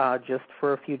out just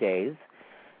for a few days.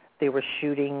 They were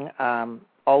shooting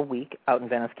all week out in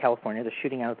Venice, California. They're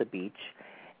shooting out at the beach.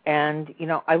 And,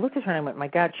 I looked at her and I went, my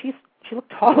God, she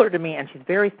looked taller to me, and she's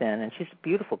very thin, and she's a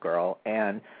beautiful girl.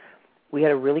 And we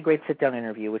had a really great sit-down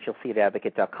interview, which you'll see at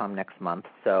advocate.com next month.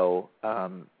 So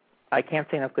I can't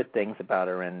say enough good things about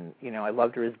her. And, I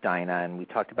loved her as Dinah, and we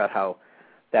talked about how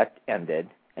that ended,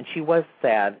 and she was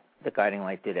sad that Guiding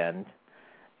Light did end,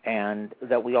 and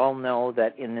that we all know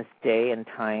that in this day and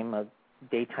time of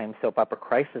daytime soap opera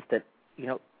crisis that,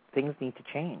 things need to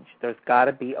change. There's got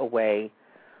to be a way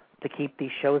to keep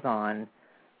these shows on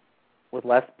with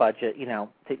less budget,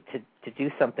 to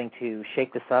do something to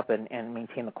shake this up and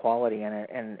maintain the quality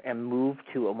and move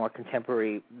to a more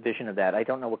contemporary vision of that. I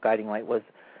don't know what Guiding Light was.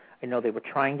 I know they were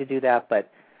trying to do that,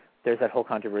 but there's that whole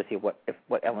controversy of what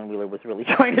Ellen Wheeler was really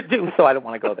trying to do. So I don't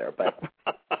want to go there. But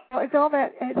it's all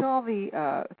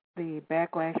the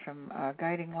backlash from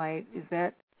Guiding Light. Is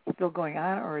that still going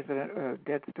on, or is it a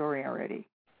dead story already?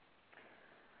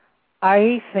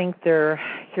 I think here's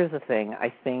the thing.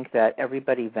 I think that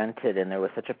everybody vented, and there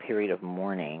was such a period of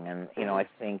mourning. And, I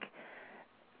think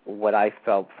what I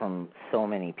felt from so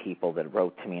many people that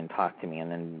wrote to me and talked to me, and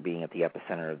then being at the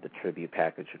epicenter of the tribute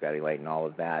package of Guiding Light and all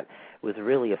of that, was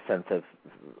really a sense of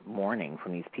mourning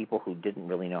from these people who didn't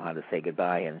really know how to say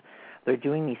goodbye. And they're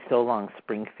doing these So Long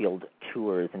Springfield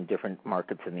tours in different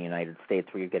markets in the United States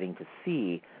where you're getting to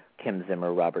see Kim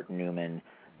Zimmer, Robert Newman,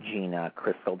 Gina,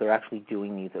 Crystal. They're actually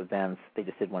doing these events. They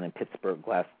just did one in Pittsburgh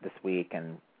last week,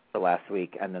 and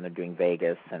then they're doing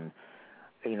Vegas, and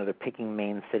they're picking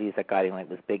main cities that Guiding Light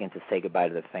was big into say goodbye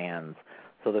to the fans.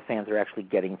 So the fans are actually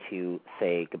getting to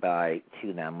say goodbye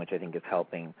to them, which I think is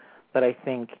helping. But I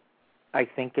think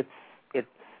it's.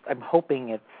 I'm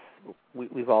hoping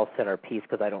we've all said our piece,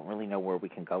 because I don't really know where we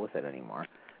can go with it anymore.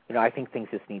 I think things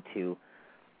just need to.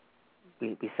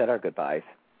 We said our goodbyes.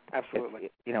 Absolutely.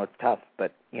 It's tough,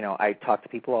 but, I talk to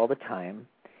people all the time.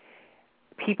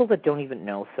 People that don't even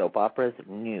know soap operas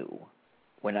knew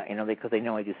when because they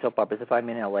know I do soap operas. If I'm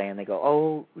in L.A. and they go,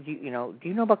 oh, do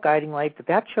you know about Guiding Light? Did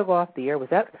that show go off the air? Was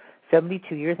that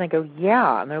 72 years? And I go,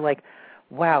 yeah. And they're like,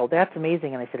 wow, that's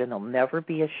amazing. And I said, and there'll never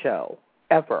be a show,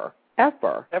 ever,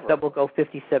 that will go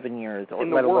 57 years. Or in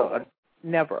the world.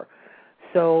 Never.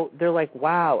 So they're like,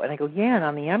 wow. And I go, yeah, and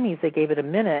on the Emmys they gave it a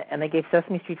minute, and they gave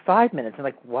Sesame Street 5 minutes. And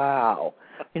I'm like, wow.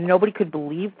 And nobody could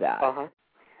believe that. Uh-huh.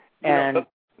 And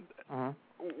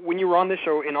when you were on this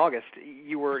show in August,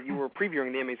 you were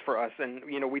previewing the Emmys for us, and,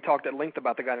 we talked at length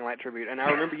about the Guiding Light tribute. And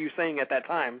I remember you saying at that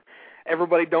time,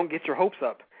 everybody don't get your hopes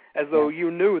up, as though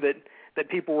you knew that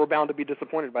people were bound to be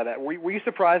disappointed by that. Were you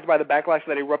surprised by the backlash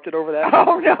that erupted over that?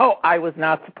 Oh, no, I was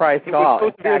not surprised at all. It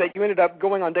was so severe that you ended up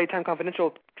going on Daytime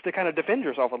Confidential to kind of defend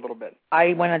yourself a little bit.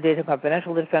 I went on Daytime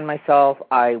Confidential to defend myself.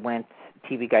 I went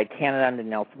TV Guide Canada, and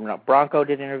Nelson Bronco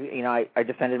did an interview. I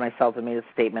defended myself and made a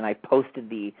statement. I posted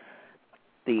the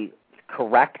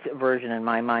correct version in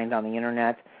my mind on the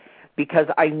Internet, because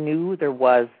I knew there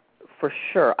was, for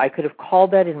sure, I could have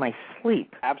called that in my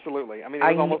sleep. Absolutely. I mean, it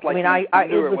was almost like you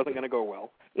knew it wasn't going to go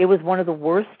well. It was one of the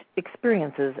worst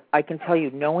experiences, I can tell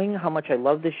you, knowing how much I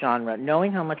love the genre,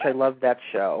 knowing how much I love that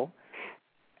show,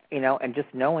 and just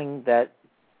knowing that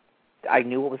I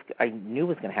knew was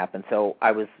going to happen. So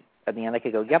I was, at the end I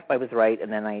could go, yep, I was right,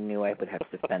 and then I knew I would have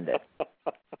to defend it.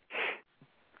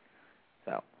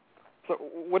 So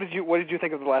what did you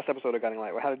think of the last episode of Guiding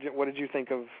Light? What did you think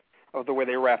of the way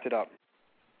they wrapped it up?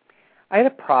 I had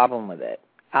a problem with it.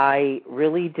 I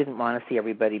really didn't want to see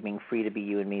everybody being free to be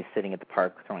you and me sitting at the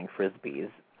park throwing Frisbees.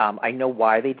 I know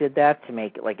why they did that, to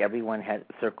make it like everyone had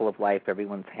a circle of life,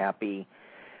 everyone's happy,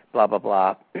 blah, blah,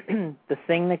 blah. The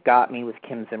thing that got me was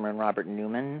Kim Zimmer and Robert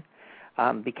Newman,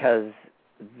 because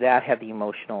that had the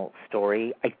emotional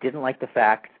story. I didn't like the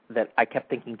fact that I kept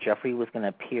thinking Jeffrey was going to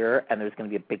appear and there was going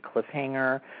to be a big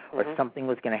cliffhanger or something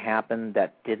was going to happen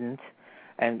that didn't,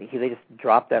 and they just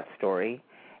dropped that story.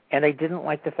 And I didn't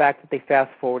like the fact that they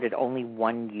fast-forwarded only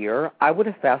 1 year. I would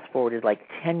have fast-forwarded like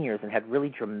 10 years and had really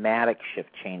dramatic shift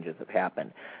changes have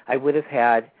happened. I would have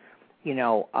had,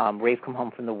 Rafe come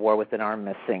home from the war with an arm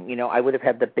missing. I would have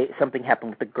had something happen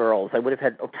with the girls. I would have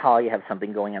had Otalia have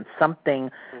something going on,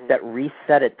 something that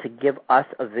reset it to give us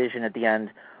a vision at the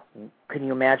end. Can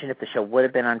you imagine if the show would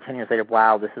have been on 10 years later?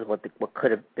 Wow, this is what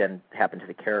could have happened to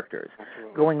the characters.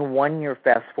 Absolutely. Going 1 year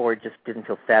fast-forward just didn't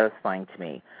feel satisfying to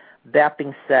me. That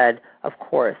being said, of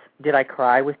course, did I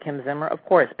cry with Kim Zimmer? Of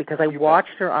course, because I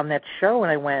watched her on that show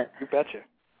and I went, you betcha.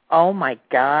 Oh my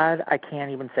God, I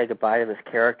can't even say goodbye to this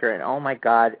character, and oh my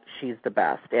God, she's the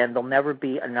best. And there'll never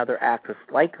be another actress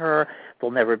like her.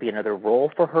 There'll never be another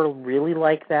role for her really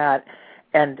like that.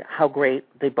 And how great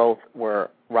they both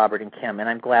were, Robert and Kim, and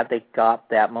I'm glad they got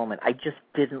that moment. I just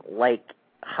didn't like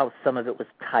how some of it was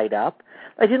tied up.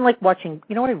 I didn't like watching,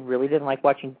 what I really didn't like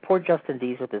watching? Poor Justin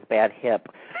Dees with his bad hip,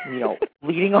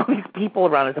 leading all these people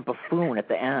around as a buffoon at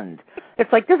the end.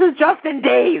 It's like, this is Justin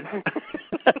Dees!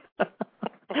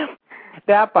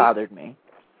 That bothered me.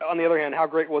 On the other hand, how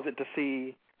great was it to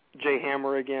see Jay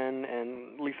Hammer again,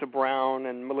 and Lisa Brown,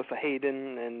 and Melissa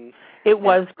Hayden? It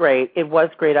was great. It was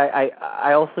great.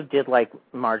 I also did like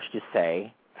Marge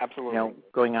Doucet. Absolutely.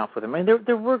 Going off with him. I mean,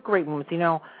 there were great moments.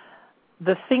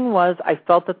 The thing was, I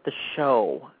felt that the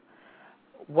show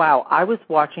wow, I was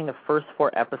watching the first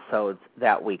 4 episodes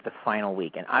that week, the final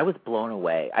week, and I was blown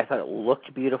away. I thought it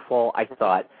looked beautiful. I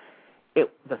thought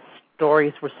the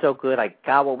stories were so good. I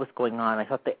got what was going on. I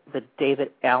thought the day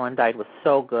that Alan died was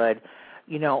so good.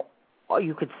 You know,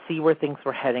 you could see where things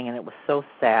were heading, and it was so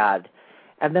sad.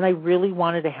 And then I really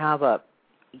wanted to have an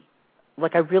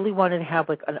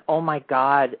oh my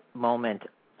God moment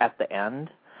at the end.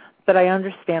 But I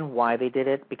understand why they did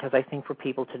it, because I think for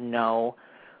people to know,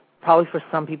 probably for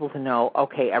some people to know,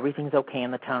 okay, everything's okay in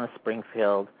the town of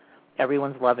Springfield.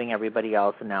 Everyone's loving everybody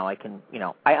else, and now I can,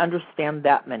 I understand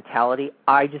that mentality.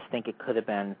 I just think it could have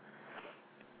been,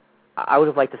 I would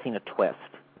have liked to have seen a twist.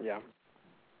 Yeah.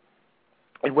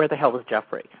 And where the hell was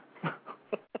Jeffrey?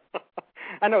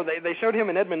 I know, they showed him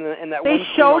in Edmund in that one. They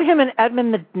showed him in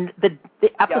Edmund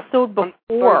the episode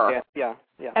before. Yeah.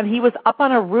 And he was up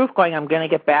on a roof going, I'm going to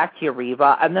get back to you,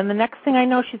 Reva. And then the next thing I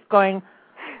know, she's going,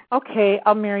 okay,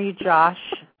 I'll marry you, Josh.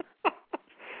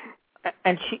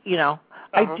 And she,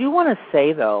 I do want to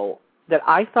say, though, that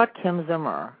I thought Kim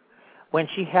Zimmer, when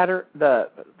she had the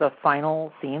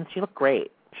final scenes, she looked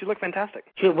great. She looked fantastic.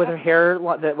 With her hair,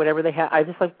 whatever they had, I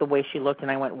just liked the way she looked, and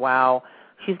I went, wow,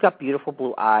 she's got beautiful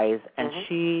blue eyes, and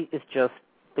she is just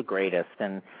the greatest.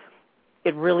 And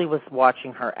it really was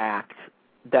watching her act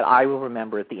that I will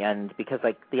remember at the end, because,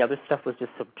 the other stuff was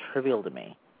just so trivial to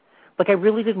me. I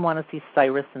really didn't want to see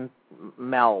Cyrus and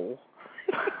Mel.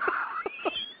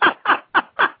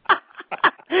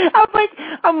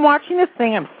 I'm watching this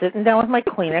thing. I'm sitting down with my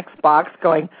Kleenex box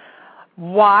going,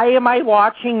 why am I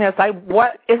watching this?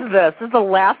 What is this? This is the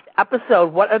last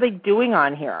episode. What are they doing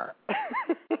on here?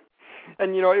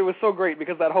 And, it was so great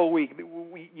because that whole week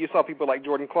you saw people like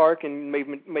Jordan Clark and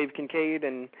Maeve Kincaid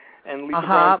and Lisa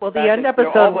Brown. Well, the end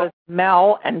episode was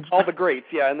Mel and all the greats,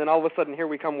 yeah. And then all of a sudden here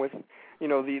we come with,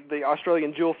 the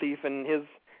Australian jewel thief and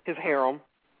his harem.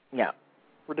 Yeah.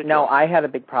 Ridiculous. No, I had a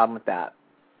big problem with that.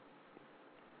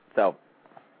 So,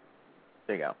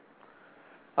 there you go.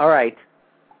 All right.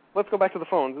 Let's go back to the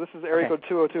phones. This is area code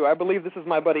 202. I believe this is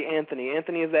my buddy Anthony.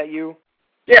 Anthony, is that you?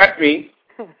 Yeah, it's me.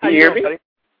 Can you hear me? Buddy?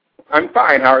 I'm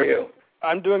fine. How are you?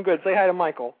 I'm doing good. Say hi to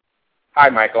Michael. Hi,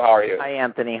 Michael. How are you? Hi,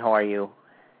 Anthony. How are you?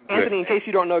 Anthony, in case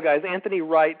you don't know, guys, Anthony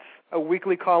writes a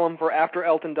weekly column for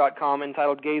AfterElton.com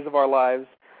entitled Gays of Our Lives.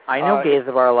 I know Gays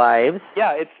of Our Lives.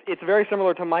 Yeah, it's very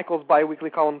similar to Michael's bi-weekly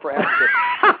column for After.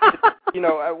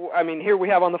 I mean, here we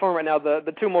have on the phone right now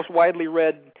the two most widely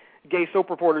read gay soap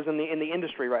reporters in the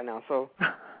industry right now. So,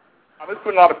 this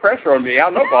putting a lot of pressure on me. I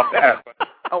don't know about that.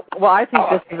 But... well, I think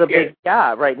this is a big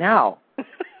right now.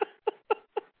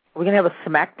 We're gonna have a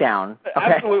smackdown.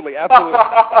 Okay? Absolutely.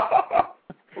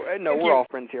 No, we're all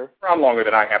friends here. Around longer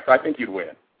than I have, so I think you'd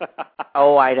win.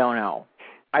 Oh, I don't know.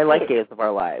 I like Gays of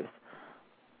Our Lives.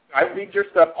 I read your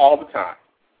stuff all the time.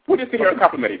 We'll just sit here and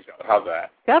compliment each other. How's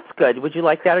that? That's good. Would you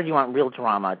like that, or do you want real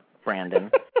drama,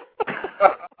 Brandon?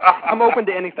 I'm open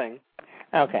to anything.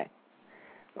 Okay.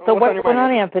 So what's going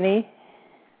on, Anthony?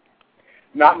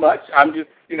 Not much. I'm just,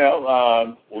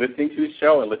 listening to the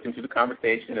show and listening to the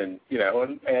conversation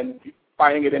and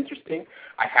finding it interesting.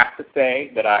 I have to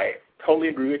say that I totally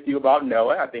agree with you about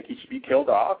Noah. I think he should be killed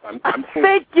off. I'm cool.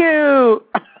 Thank you!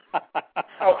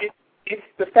 It's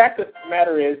the fact of the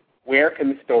matter is, where can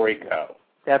the story go?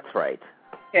 That's right.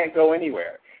 Can't go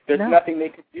anywhere. There's nothing they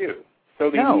could do. So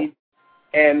they need,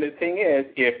 and the thing is,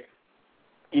 if,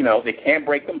 they can't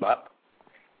break them up,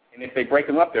 and if they break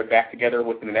them up, they're back together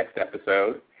within the next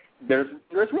episode, there's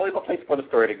really no place for the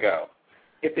story to go.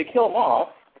 If they kill them off,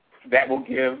 that will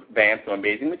give Vance some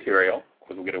amazing material,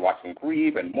 because we'll get to watch them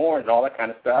grieve and mourn and all that kind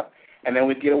of stuff, and then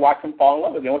we get to watch them fall in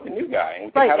love again with the new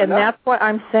guy. And that's what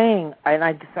I'm saying. And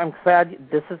I'm glad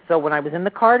this is so. When I was in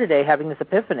the car today having this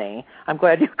epiphany, I'm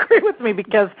glad you agree with me,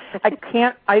 because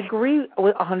I agree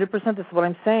with 100%. This is what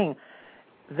I'm saying.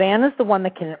 Van is the one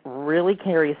that can really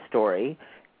carry a story.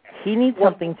 He needs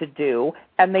something to do,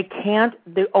 and they can't.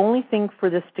 The only thing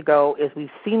for this to go is we've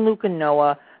seen Luke and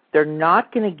Noah. They're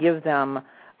not going to give them.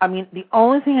 I mean, the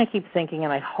only thing I keep thinking,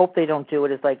 and I hope they don't do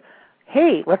it, is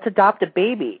hey, let's adopt a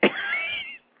baby.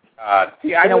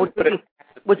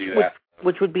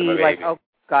 Which would be like, oh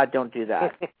God, don't do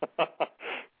that.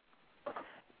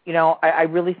 I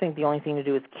really think the only thing to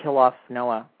do is kill off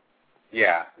Noah.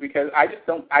 Yeah, because I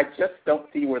just don't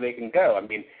see where they can go. I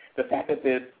mean, the fact that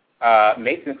this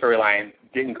Mason storyline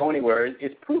didn't go anywhere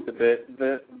is proof that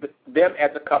them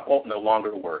as a couple no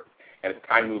longer work, and it's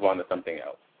time to move on to something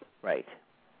else. Right.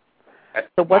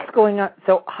 So what's going on?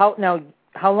 So how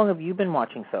long have you been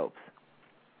watching soaps?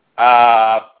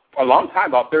 A long time,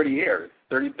 about 30 years,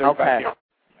 35 years.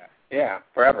 Yeah,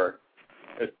 forever,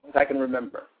 as long as I can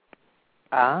remember.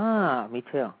 Ah, me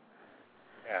too.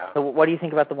 Yeah. So what do you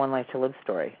think about the One Life to Live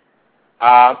story?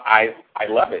 I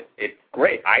love it. It's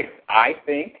great. I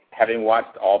think, having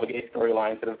watched all the gay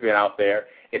storylines that have been out there,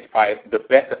 it's probably the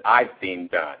best that I've seen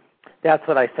done. That's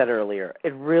what I said earlier.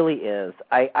 It really is.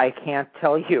 I can't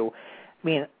tell you. I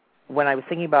mean, when I was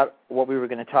thinking about what we were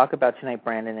going to talk about tonight,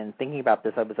 Brandon, and thinking about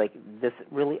this, I was like, this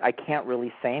really, I can't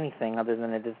really say anything other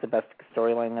than it is the best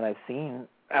storyline that I've seen.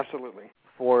 Absolutely.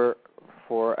 For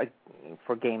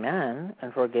gay men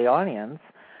and for a gay audience.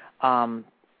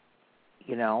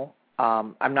 You know,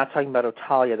 I'm not talking about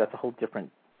Otalia. That's a whole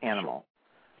different animal.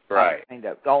 Right.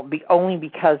 Only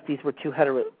because these were two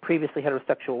previously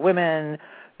heterosexual women.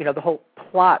 You know, the whole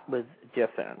plot was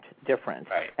different.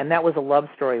 Right. And that was a love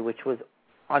story which was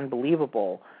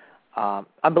unbelievable.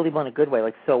 Unbelievable in a good way,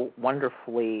 like so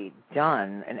wonderfully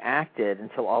done and acted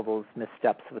until all those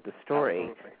missteps with the story.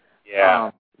 Absolutely.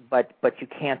 Yeah. But you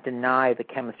can't deny the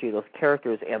chemistry of those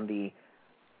characters and the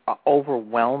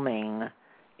overwhelming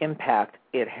impact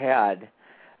it had.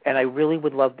 And I really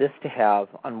would love this to have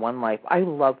on One Life. I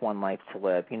love One Life to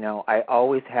Live. You know, I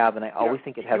always have, and I always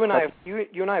think it has.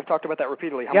 You and I have talked about that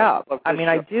repeatedly.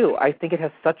 I do. I think it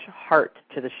has such heart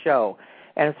to the show,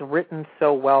 and it's written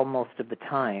so well most of the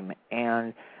time.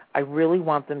 And I really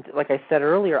want them to, like I said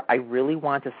earlier, I really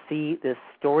want to see this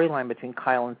storyline between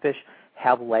Kyle and Fish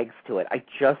have legs to it. I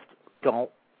just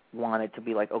don't want it to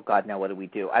be like, oh God, now what do we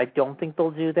do? I don't think they'll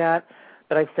do that,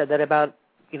 but I've said that about,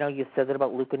 you said that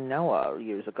about Luke and Noah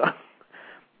years ago.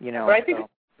 But I think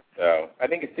I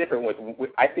think it's different with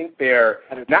I think they're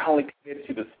not only committed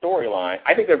to the storyline,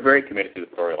 I think they're very committed to the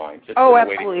storyline.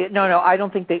 Absolutely. No, I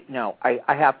don't think they, no, I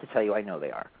have to tell you, I know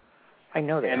they are.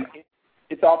 And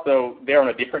it's also, they're on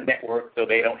a different network, so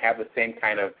they don't have the same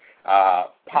kind of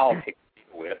politics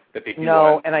with that they do.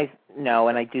 And I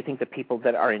do think the people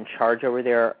that are in charge over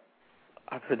there,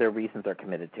 for their reasons, are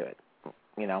committed to it.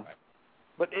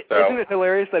 But isn't it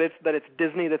hilarious that it's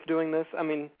Disney that's doing this? I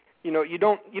mean, you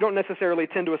don't necessarily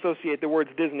tend to associate the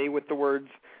words Disney with the words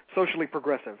socially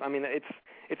progressive. I mean,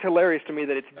 it's hilarious to me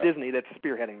that it's Disney that's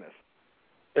spearheading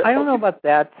this. I don't know about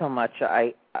that so much.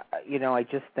 I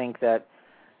just think that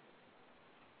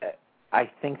I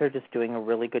think they're just doing a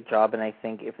really good job, and I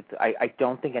think I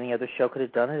don't think any other show could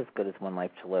have done it as good as One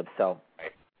Life to Live. So,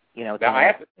 Now I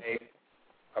have to say,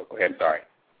 go ahead. Sorry.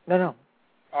 No.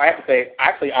 I have to say,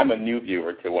 actually, I'm a new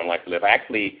viewer to One Life to Live. I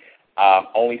actually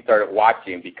only started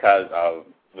watching because of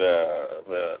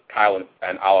the Kyle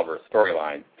and Oliver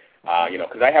storyline.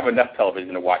 Because I have enough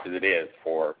television to watch as it is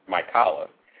for my Kyle.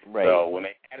 Right. So when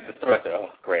they added the story, I said, oh,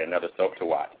 great, another soap to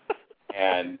watch.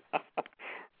 And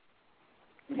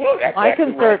well, my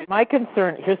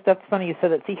concern. That's funny you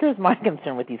said that. See, here's my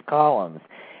concern with these columns.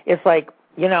 It's like,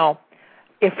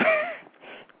 if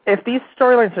these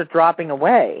storylines are dropping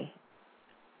away,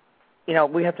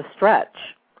 we have to stretch.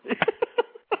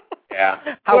 Yeah.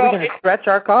 How are we going to stretch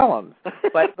our columns?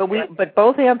 But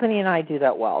both Anthony and I do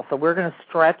that well, so we're going to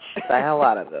stretch the hell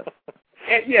out of this.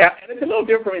 And it's a little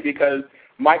different for me because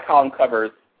my column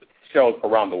covers shows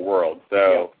around the world.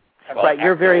 So right,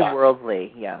 you're very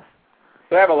worldly, yes.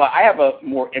 So I have a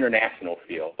more international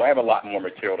feel. So I have a lot more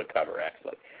material to cover,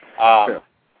 actually. True.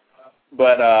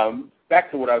 But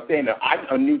back to what I was saying, I'm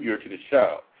a new viewer to the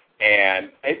show,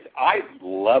 and I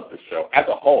love the show as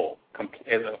a whole.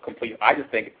 As a complete, I just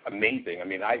think it's amazing. I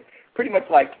mean, I pretty much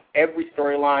like every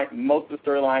storyline, most of the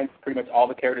storylines, pretty much all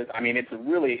the characters. I mean, it's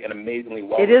really an amazingly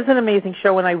well. It is an amazing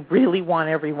show, and I really want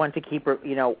everyone to keep,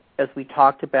 as we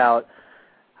talked about,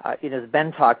 as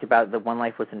Ben talked about, that One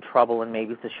Life was in trouble, and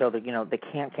maybe it's a show that they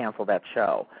can't cancel that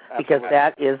show. Absolutely.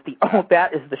 Because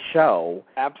that is the show.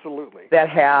 Absolutely.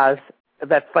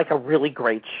 That's like a really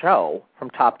great show from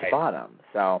top to bottom.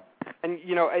 So. And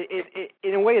in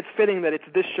a way, it's fitting that it's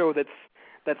this show that's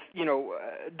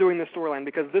doing the storyline,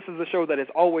 because this is the show that has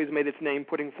always made its name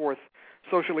putting forth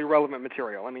socially relevant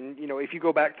material. I mean, if you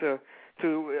go back to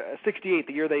 '68,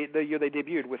 the year they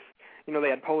debuted with, they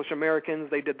had Polish Americans.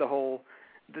 They did the whole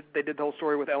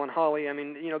story with Ellen Holly. I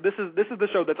mean, this is the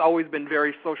show that's always been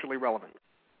very socially relevant.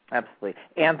 Absolutely.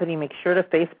 Anthony, make sure to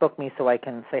Facebook me so I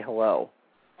can say hello.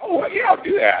 Oh yeah, I'll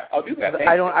do that.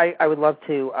 I would love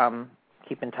to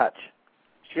keep in touch.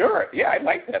 Sure. Yeah, I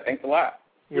like that. Thanks a lot.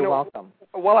 You're welcome.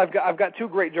 Well, I've got two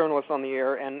great journalists on the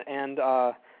air, and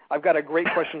I've got a great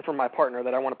question from my partner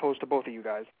that I want to pose to both of you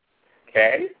guys.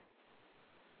 Okay.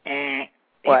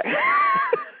 What?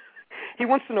 He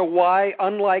wants to know why,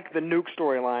 unlike the Nuke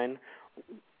storyline,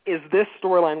 is this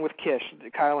storyline with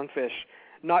Kyle and Fish,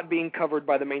 not being covered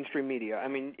by the mainstream media? I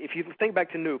mean, if you think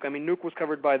back to Nuke, Nuke was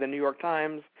covered by the New York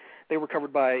Times. They were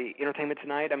covered by Entertainment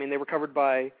Tonight. I mean, they were covered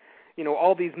by,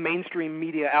 all these mainstream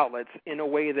media outlets in a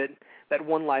way that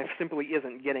One Life simply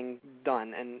isn't getting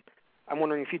done. And I'm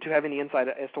wondering if you two have any insight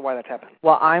as to why that's happening.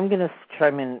 Well, I'm going to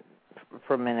chime in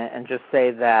for a minute and just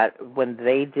say that when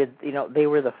they did, they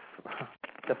were the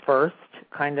first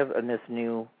kind of in this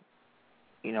new,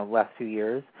 last few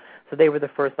years. So they were the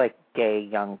first gay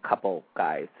young couple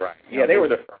guys. Right. Yeah, they were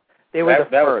the first. They were the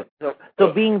first.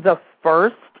 So being the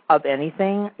first of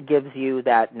anything gives you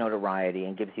that notoriety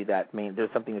and gives you that there's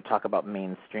something to talk about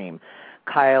mainstream.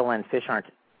 Kyle and Fish aren't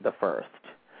the first.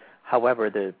 However,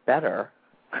 they're better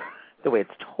the way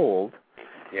it's told.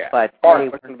 Yeah. But they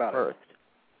were the first.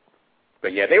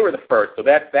 But yeah, they were the first. So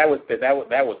that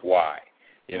was why,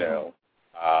 and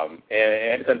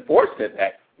it's unfortunate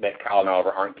that Kyle and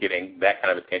Oliver aren't getting that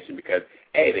kind of attention because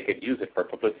A, they could use it for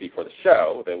publicity for the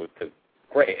show. That was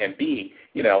great, and B,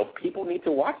 people need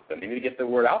to watch them. They need to get the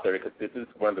word out there because this is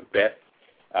one of the best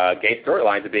gay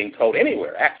storylines of being told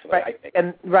anywhere. Actually, right. I think.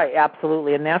 And right,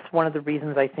 absolutely, and that's one of the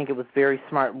reasons I think it was very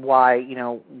smart. Why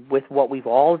with what we've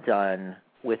all done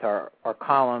with our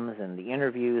columns and the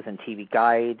interviews and TV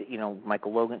Guide,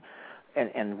 Michael Logan.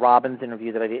 And Robin's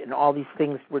interview that I did, and all these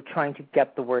things, we're trying to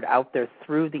get the word out there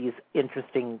through these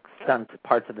interesting stunt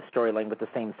parts of the storyline with the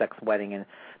same-sex wedding and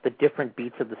the different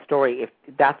beats of the story. If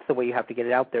that's the way you have to get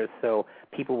it out there, so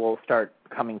people will start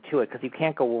coming to it, because you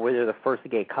can't go, well, they're the first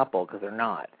gay couple, because they're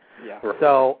not. Yeah.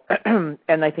 So, and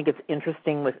I think it's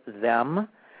interesting with them.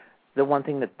 The one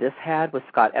thing that this had was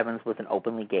Scott Evans was an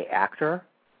openly gay actor.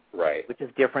 Right. Which is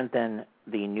different than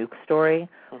the Nuke story.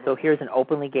 Mm-hmm. So here's an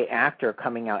openly gay actor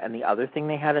coming out. And the other thing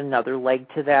they had, another leg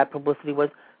to that publicity, was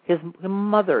his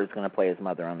mother is going to play his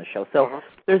mother on the show. So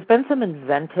there's been some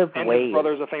inventive ways. And his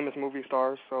brother's a famous movie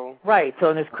star, so. Right. So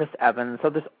and there's Chris Evans. So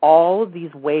there's all of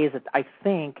these ways that I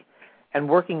think, and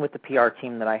working with the PR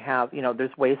team that I have,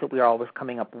 there's ways that we are always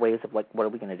coming up with ways of what are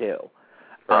we going to do?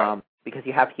 Right. Because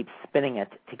you have to keep spinning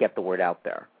it to get the word out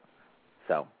there.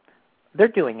 So. They're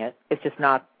doing it. It's just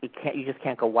not. You just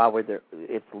can't go. Wow,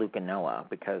 it's Luke and Noah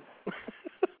because,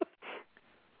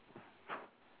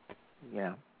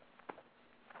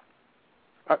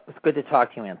 It's good to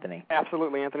talk to you, Anthony.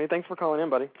 Absolutely, Anthony. Thanks for calling in,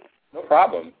 buddy. No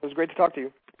problem. It was great to talk to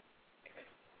you.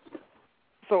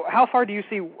 So, how far do you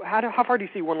see? How far do you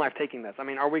see One Life taking this? I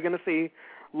mean, are we going to see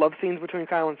love scenes between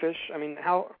Kyle and Fish? I mean,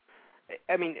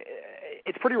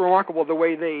 it's pretty remarkable the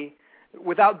way they.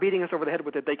 Without beating us over the head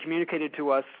with it, they communicated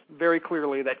to us very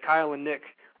clearly that Kyle and Nick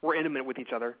were intimate with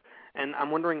each other. And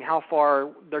I'm wondering how far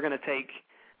they're going to take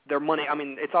their money. I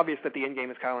mean, it's obvious that the end game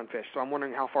is Kyle and Fish, so I'm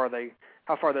wondering how far they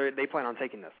plan on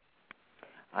taking this.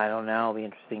 I don't know. It'll be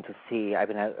interesting to see. I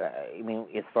mean,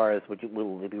 as far as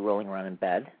will they be rolling around in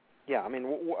bed? Yeah. I mean,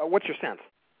 what's your sense?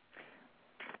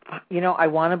 I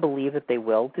want to believe that they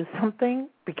will do something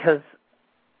because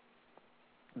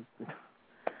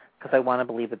I want to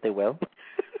believe that they will.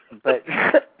 But,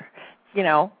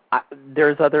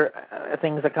 there's other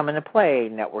things that come into play,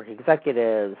 network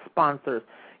executives, sponsors,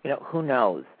 who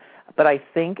knows. But I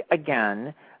think,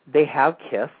 again, they have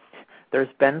kissed.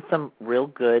 There's been some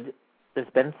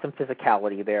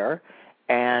physicality there.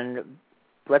 And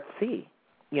let's see.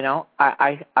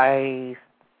 I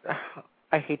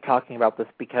hate talking about this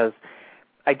because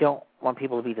I don't want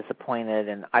people to be disappointed,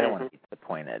 and I don't want to be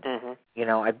disappointed.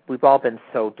 Mm-hmm. We've all been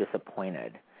so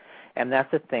disappointed. And that's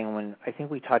the thing, when I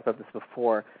think we talked about this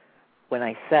before, when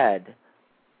I said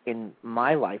in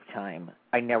my lifetime,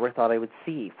 I never thought I would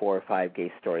see 4 or 5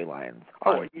 gay storylines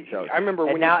on shows. I remember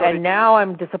when and now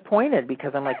I'm disappointed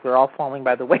because I'm like, they're all falling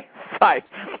by the wayside.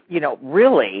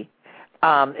 Really,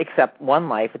 except One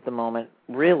Life at the moment,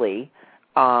 really.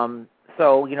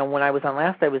 So, when I was on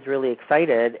last, I was really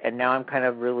excited, and now I'm kind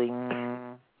of really...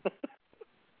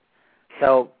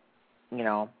 So,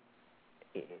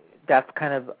 that's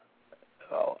kind of...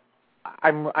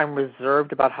 I'm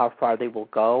reserved about how far they will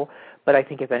go, but I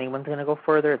think if anyone's going to go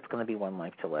further, it's going to be One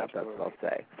Life to Live. Absolutely. That's what I'll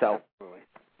say. So, absolutely.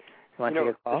 You want to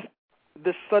take a call?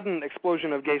 This sudden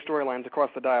explosion of gay storylines across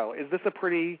the dial, is this a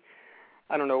pretty,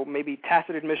 I don't know, maybe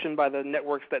tacit admission by the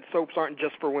networks that soaps aren't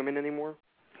just for women anymore?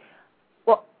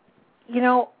 Well,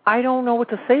 I don't know what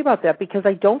to say about that because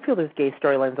I don't feel there's gay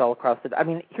storylines all across the... I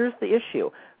mean, here's the issue.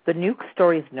 The Nuke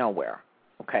story is nowhere,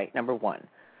 okay, number 1.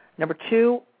 Number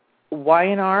 2,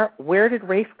 Y&R, where did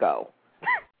Rafe go?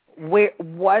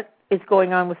 What is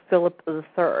going on with Philip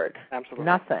III? Absolutely.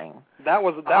 Nothing. That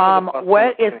was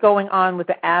what is going on with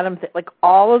the Adams? Like,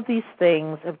 all of these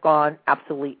things have gone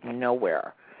absolutely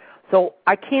nowhere. So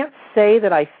I can't say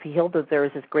that I feel that there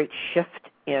is this great shift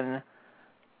in,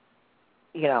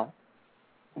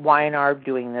 Y&R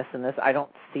doing this and this. I don't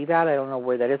see that. I don't know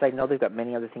where that is. I know they've got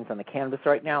many other things on the canvas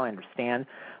right now. I understand.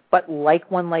 But like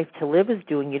One Life to Live is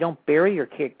doing, you don't bury your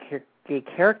gay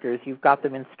characters. You've got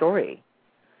them in story.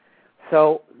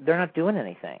 So they're not doing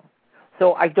anything.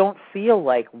 So I don't feel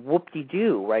like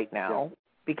whoop-de-doo right now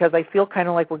because I feel kind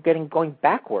of like we're going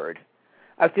backward.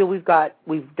 I feel we've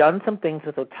done some things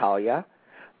with Otalia.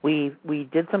 We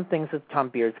did some things with Tom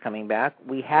Beard's coming back.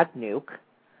 We had Nuke,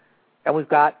 and we've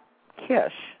got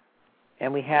Kish,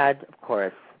 and we had, of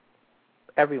course,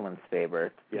 everyone's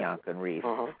favorite, Bianca and Reese,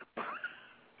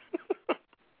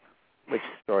 which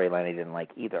storyline I didn't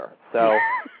like either. So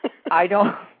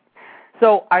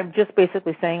So I'm just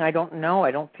basically saying I don't know. I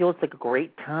don't feel it's like a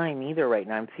great time either right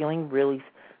now. I'm feeling really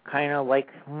kind of like,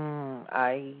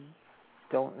 I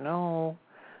don't know.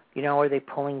 Are they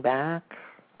pulling back?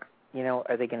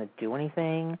 Are they going to do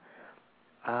anything?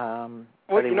 Well,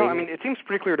 it seems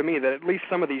pretty clear to me that at least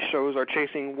some of these shows are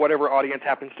chasing whatever audience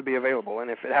happens to be available. And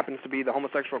if it happens to be the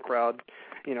homosexual crowd,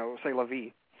 say La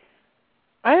Vie.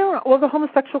 I don't know. Well, the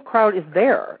homosexual crowd is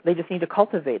there. They just need to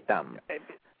cultivate them.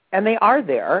 And they are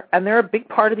there, and they're a big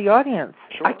part of the audience.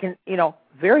 Sure.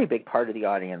 Very big part of the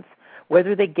audience.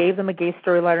 Whether they gave them a gay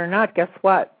storyline or not, guess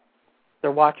what?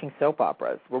 They're watching soap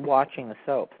operas. We're watching the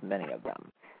soaps, many of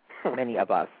them. Many of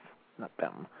us, not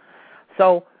them.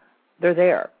 So they're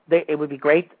there. It would be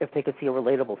great if they could see a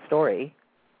relatable story,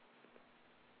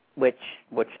 which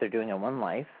they're doing in One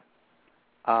Life.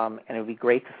 And it would be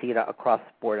great to see it across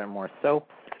the board on more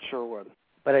soaps. Sure would.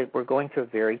 But we're going through a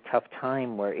very tough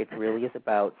time where it really is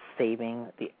about saving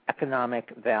the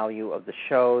economic value of the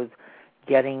shows,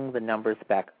 getting the numbers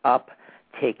back up,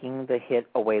 taking the hit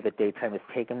away that daytime has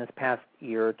taken this past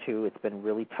year or two. It's been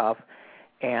really tough.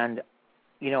 And,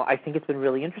 I think it's been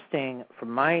really interesting from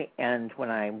my end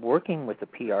when I'm working with the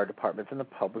PR departments and the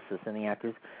publicists and the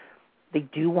actors. They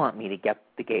do want me to get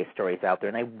the gay stories out there,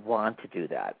 and I want to do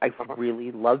that. I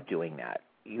really love doing that.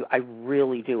 I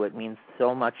really do. It means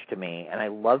so much to me, and I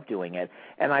love doing it.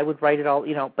 And I would write it all,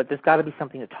 but there's got to be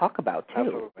something to talk about, too.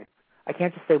 Absolutely. I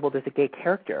can't just say, well, there's a gay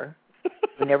character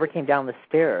who never came down the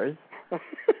stairs,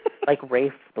 like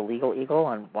Rafe, the legal eagle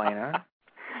on YNR.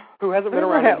 Who hasn't been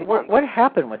around What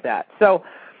happened with that? So,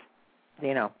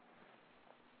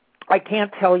 I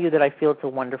can't tell you that I feel it's a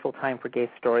wonderful time for gay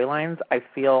storylines. I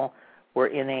feel we're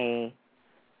in a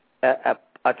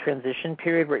transition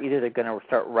period where either they're going to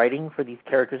start writing for these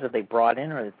characters that they brought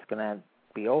in, or it's going to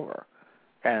be over,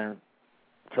 and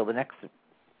until the next,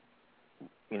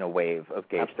 wave of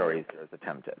gay stories is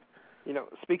attempted.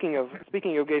 Speaking of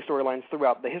gay storylines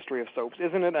throughout the history of soaps,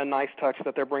 isn't it a nice touch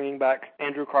that they're bringing back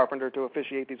Andrew Carpenter to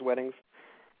officiate these weddings?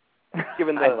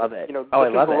 Given the, I love it. The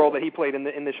simple role that he played in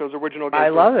the show's original gay story.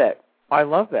 I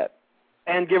love it.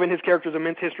 And given his character's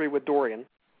immense history with Dorian.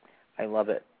 I love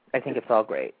it. I think it's all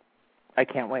great. I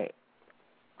can't wait.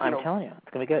 I'm telling you,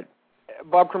 it's going to be good.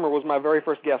 Bob Crimmer was my very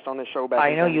first guest on this show back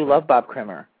I know you love Bob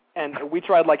Crimmer. And we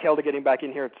tried like hell to get him back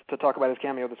in here to talk about his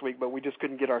cameo this week, but we just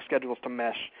couldn't get our schedules to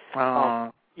mesh.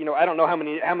 I don't know how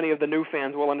many of the new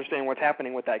fans will understand what's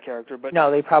happening with that character, but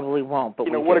no, they probably won't. But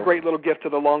what a great little gift to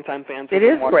the longtime fans. It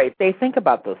is great. They think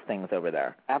about those things over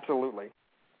there. Absolutely.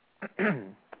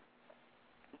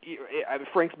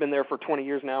 Frank's been there for 20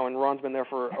 years now, and Ron's been there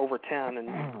for over 10,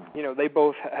 and they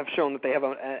both have shown that they have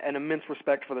an immense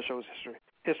respect for the show's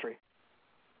history.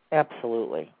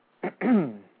 Absolutely.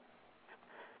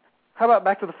 How about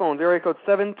back to the phones? Area code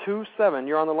 727.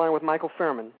 You're on the line with Michael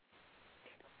Fairman.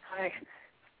 Hi.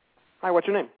 Hi, what's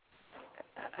your name?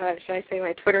 Should I say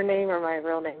my Twitter name or my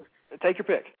real name? Take your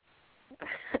pick.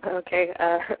 Okay,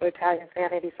 Italian Fan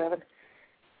 87.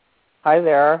 Hi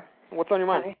there. What's on your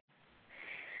mind?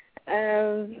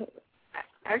 Hi.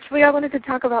 Actually, I wanted to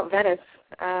talk about Venice.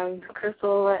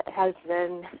 Crystal has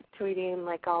been tweeting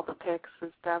like all the pics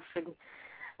and stuff, and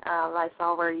I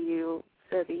saw where you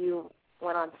said that you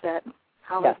went on set.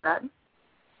 How was that?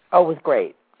 Oh, it was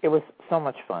great. It was so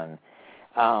much fun.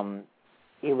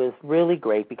 It was really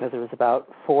great because there was about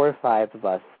 4 or 5 of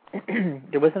us.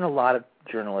 There wasn't a lot of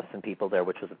journalists and people there,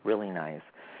 which was really nice.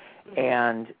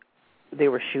 And they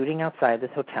were shooting outside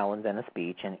this hotel in Venice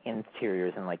Beach and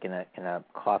interiors and like in a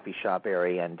coffee shop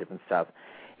area and different stuff.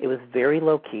 It was very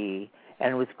low key,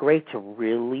 and it was great to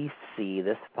really see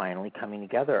this finally coming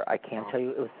together. I can't tell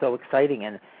you, it was so exciting.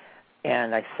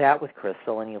 And I sat with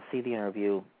Crystal, and you'll see the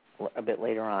interview a bit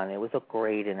later on. It was a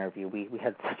great interview. We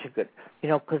had such a good,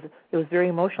 because it was very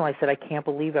emotional. I said, I can't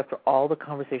believe after all the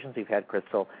conversations we've had,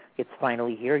 Crystal, it's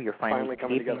finally here. You're finally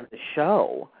coming together. The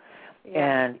show.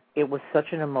 Yeah. And it was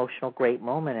such an emotional, great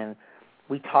moment, and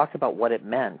we talked about what it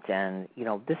meant. And,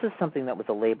 this is something that was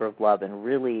a labor of love, and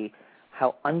really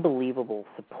how unbelievable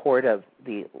supportive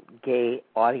the gay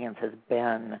audience has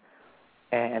been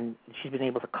and she's been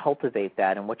able to cultivate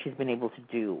that and what she's been able to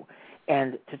do.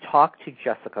 And to talk to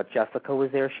Jessica. Jessica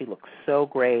was there. She looked so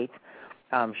great.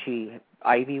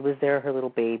 Ivy was there, her little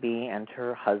baby, and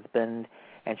her husband,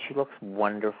 and she looks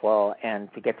wonderful.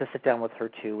 And to get to sit down with her,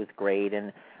 too, was great.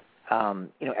 And,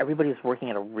 everybody's working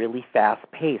at a really fast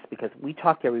pace because we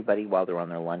talk to everybody while they're on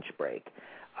their lunch break.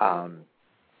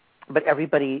 But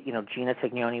everybody, Gina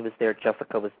Tignoni was there,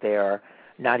 Jessica was there.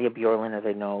 Nadia Bjorlin, as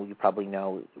I know, you probably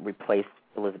know, replaced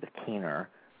Elizabeth Keener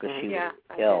because she was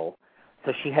ill.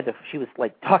 So she was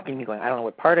like talking to me going, I don't know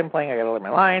what part I'm playing, I got to learn my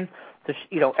lines. So,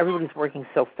 everybody's working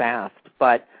so fast.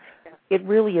 But it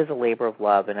really is a labor of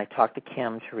love. And I talked to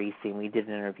Kim Teresi, and we did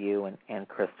an interview, and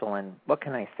Crystal, and what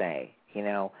can I say?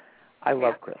 I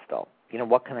love Crystal.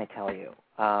 What can I tell you?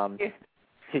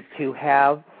 To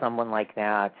have someone like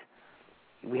that,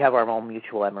 we have our own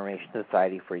mutual admiration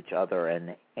society for each other,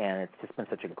 and it's just been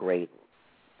such a great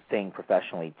thing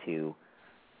professionally to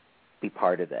be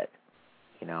part of it.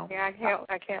 Yeah,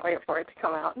 I can't wait for it to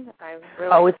come out.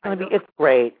 It's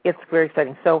great. It's very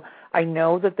exciting. So I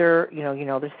know that they're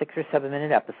 6 or 7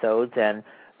 minute episodes, and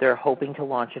they're hoping to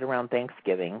launch it around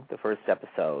Thanksgiving, the first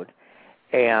episode.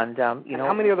 And and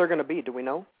how many are there going to be? Do we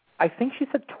know? I think she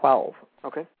said 12.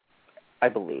 Okay. I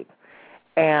believe.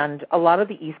 And a lot of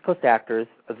the East Coast actors,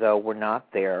 though, were not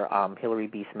there. Hilary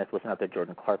B. Smith was not there.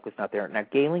 Jordan Clark was not there. Now,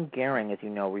 Galen Gehring, as you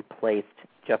know, replaced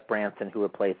Jeff Branson, who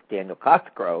replaced Daniel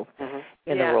Cosgrove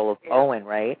in the role of Owen,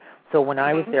 right? So when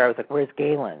I was there, I was like, where's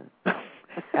Galen?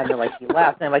 And they're like, he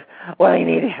left. And I'm like, well, I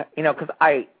need him. Because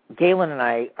Galen and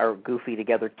I are goofy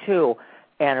together, too.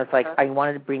 And it's like I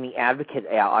wanted to bring the advocate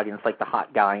audience, like the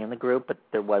hot guy in the group, but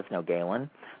there was no Galen.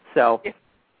 So...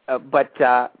 But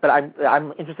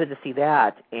I'm interested to see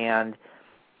that, and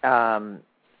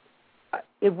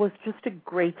it was just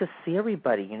great to see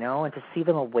everybody, and to see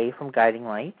them away from Guiding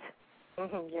Light.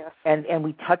 Yes. And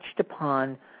we touched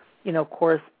upon, of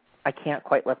course, I can't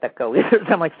quite let that go either.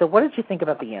 So I'm like, so what did you think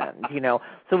about the end?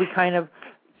 So we kind of,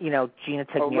 Gina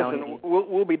Tignoni.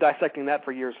 We'll be dissecting that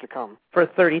for years to come. For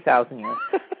 30,000 years,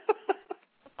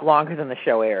 longer than the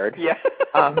show aired. Yeah.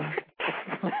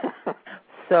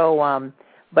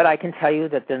 But I can tell you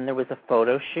that then there was a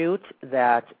photo shoot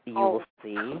that you will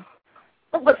see.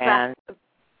 What's that?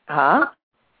 Huh?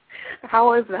 How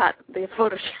was that, the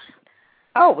photo shoot?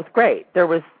 Oh, it was great. There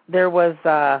was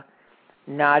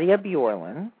Nadia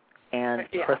Bjorlin and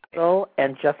Crystal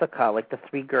and Jessica, like the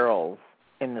three girls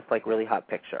in this really hot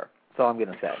picture. That's all I'm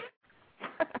going to say.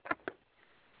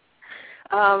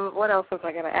 What else was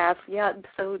I going to ask? Yeah,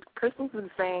 so Crystal's been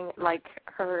saying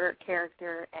her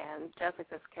character and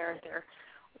Jessica's character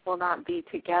will not be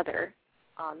together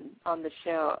on the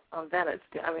show on Venice.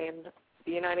 I mean,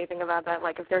 do you know anything about that?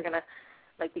 If they're gonna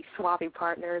be swappy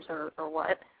partners or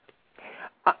what?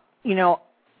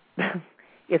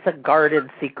 It's a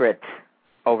guarded secret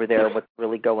over there. What's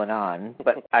really going on?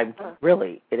 But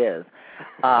it is.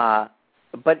 But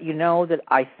that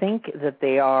I think that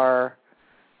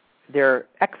they're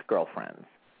ex-girlfriends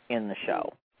in the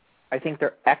show. I think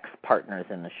they're ex-partners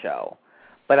in the show.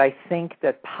 But I think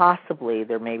that possibly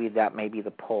that may be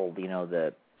the pull,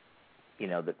 that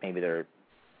maybe they're...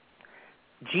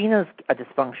 Gina's a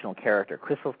dysfunctional character.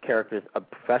 Crystal's character is a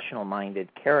professional-minded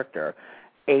character,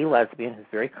 a lesbian who's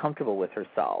very comfortable with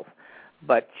herself,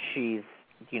 but she's,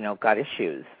 got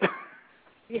issues.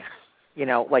 Yeah.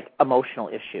 Emotional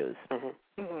issues.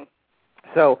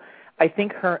 So I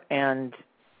think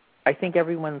I think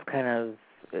everyone's kind of...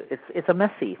 It's a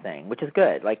messy thing, which is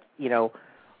good.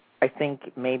 I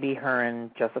think maybe her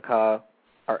and Jessica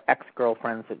are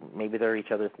ex-girlfriends, and maybe they're each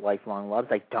other's lifelong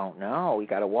loves. I don't know. We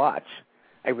got to watch.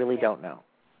 I really don't know.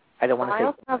 I don't want to say... I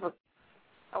also have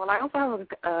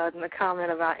a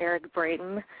comment about Eric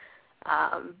Braeden.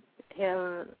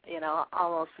 Him,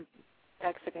 almost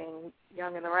exiting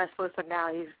Young and the Restless, and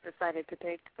now he's decided to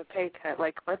take the pay cut.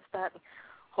 What's that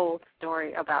whole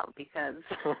story about? Because...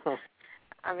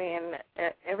 I mean,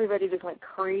 everybody just went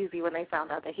crazy when they found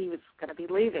out that he was going to be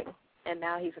leaving, and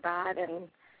now he's not. And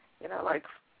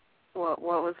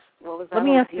what was that? Let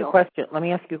me ask you a question. Let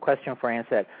me ask you a question before I answer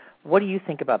that. What do you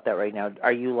think about that right now?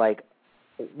 Are you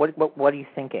what are you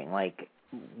thinking?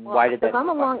 Why did that? I'm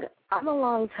a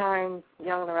long time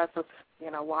Young and the Restless,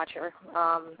 watcher.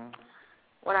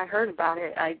 When I heard about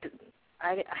it, I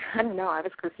don't know. I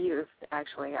was confused.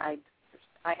 Actually, I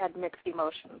had mixed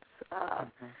emotions.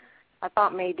 I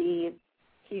thought maybe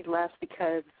he left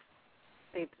because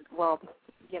they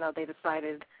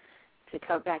decided to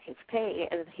cut back his pay,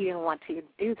 and he didn't want to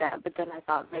do that. But then I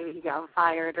thought maybe he got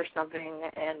fired or something,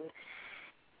 and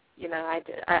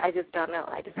I just don't know.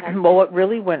 I just have well, what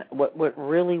really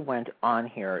went on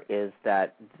here is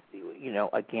that,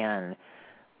 again,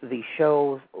 the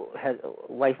show's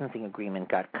licensing agreement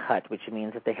got cut, which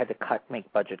means that they had to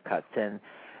make budget cuts, and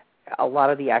a lot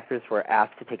of the actors were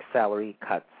asked to take salary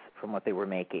cuts from what they were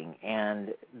making,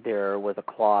 and there was a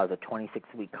clause, a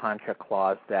 26-week contract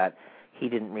clause that he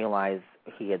didn't realize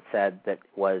he had said that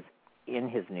was in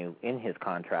his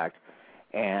contract,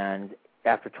 and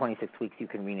after 26 weeks you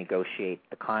can renegotiate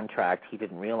the contract. He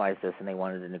didn't realize this, and they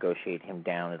wanted to negotiate him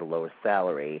down at a lower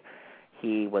salary.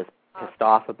 He was pissed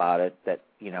off about it, that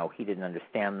he didn't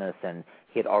understand this, and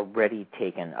he had already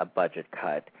taken a budget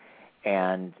cut,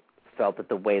 and felt that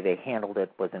the way they handled it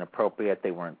was inappropriate.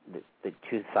 They weren't, the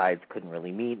two sides couldn't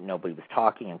really meet. Nobody was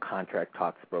talking, and contract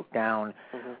talks broke down.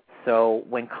 Mm-hmm. So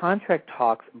when contract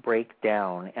talks break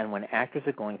down, and when actors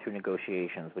are going through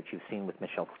negotiations, which you've seen with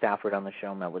Michelle Stafford on the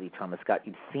show, Melody Thomas Scott,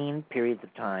 you've seen periods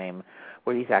of time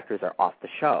where these actors are off the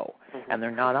show, mm-hmm. and they're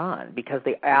not on, because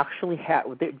they actually have,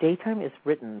 daytime is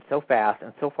written so fast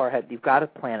and so far ahead, you've got to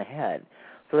plan ahead.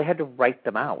 So they had to write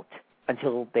them out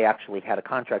until they actually had a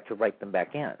contract to write them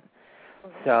back in.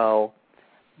 So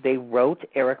they wrote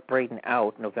Eric Braeden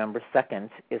out. November 2nd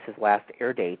is his last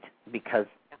air date, because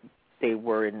they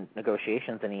were in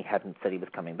negotiations and he hadn't said he was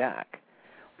coming back.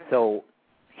 So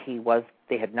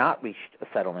they had not reached a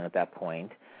settlement at that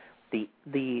point.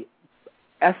 The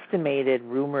estimated,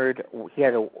 rumored,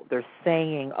 they're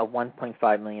saying a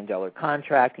 $1.5 million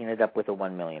contract. He ended up with a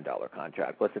 $1 million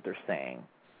contract. That's what they're saying.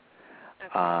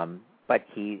 Okay. But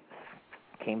he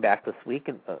came back this week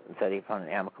and said he found an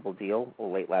amicable deal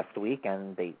late last week,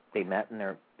 and they met,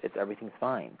 and everything's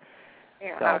fine.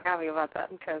 Yeah, so, I'm happy about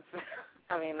that, because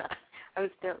I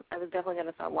was definitely going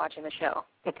to start watching the show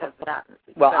because of that.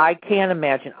 Well, I can't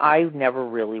imagine. I never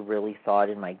really thought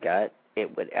in my gut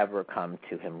it would ever come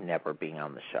to him never being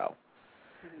on the show.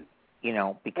 Mm-hmm.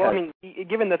 Because... Well,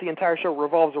 given that the entire show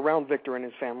revolves around Victor and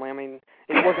his family,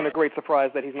 it wasn't a great surprise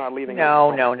that he's not leaving.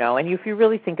 No. And if you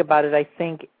really think about it, I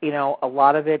think, a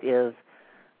lot of it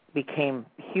became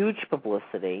huge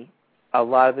publicity. A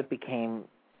lot of it became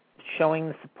showing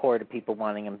the support of people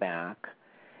wanting him back.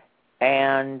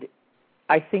 And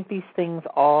I think these things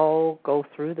all go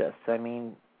through this.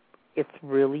 It's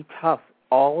really tough.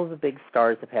 All of the big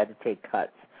stars have had to take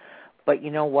cuts. But you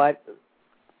know what?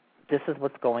 This is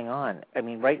what's going on.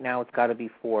 Right now it's got to be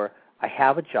I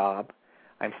have a job,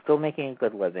 I'm still making a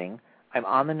good living, I'm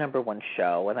on the number one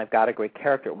show, and I've got a great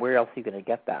character. Where else are you going to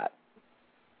get that?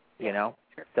 Sure.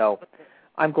 So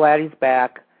I'm glad he's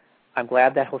back. I'm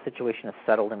glad that whole situation is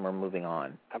settled and we're moving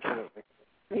on.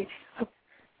 Absolutely.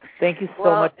 Thank you so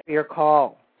much for your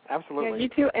call. Absolutely. Yeah, you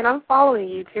too. And I'm following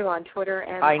you, too, on Twitter.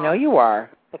 And I know you are.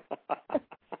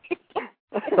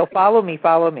 So follow me.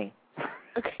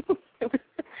 Okay.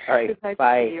 All right, nice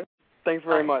bye. Thanks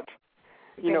very much.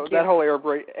 That whole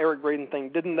Eric Braeden thing,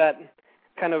 didn't that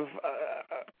kind of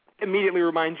immediately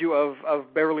remind you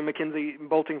of Beverly McKenzie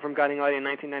bolting from Guiding Light in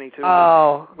 1992?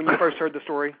 Oh. When you first heard the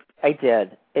story? I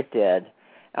did. It did.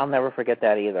 I'll never forget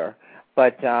that either.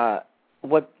 But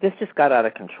this just got out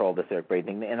of control, this Eric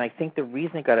Braeden thing. And I think the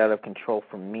reason it got out of control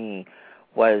for me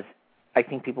was I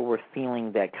think people were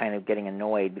feeling that, kind of getting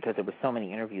annoyed, because there were so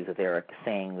many interviews of Eric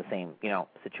saying the same,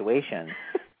 situation.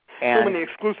 And so many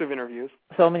exclusive interviews.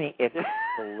 So many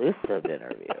exclusive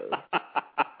interviews.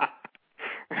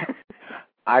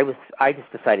 I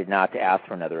just decided not to ask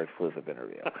for another exclusive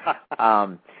interview.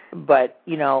 But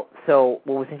so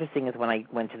what was interesting is when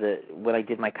I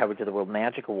did my coverage of the World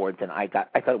Magic Awards, and I thought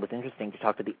it was interesting to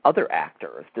talk to the other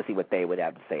actors to see what they would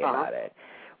have to say about it,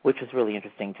 which was really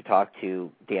interesting to talk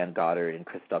to Dan Goddard and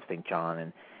Christophe St. John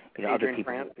and other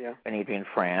people, and Adrienne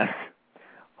France,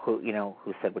 who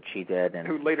said what she did, and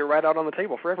who laid it right out on the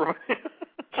table for everyone.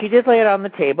 She did lay it on the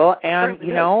table, and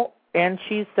and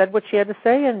she said what she had to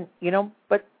say, and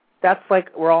but that's like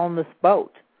we're all in this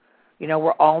boat.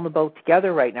 We're all in the boat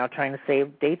together right now trying to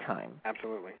save daytime.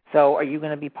 Absolutely. So are you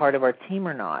going to be part of our team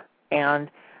or not? And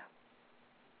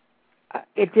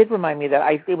it did remind me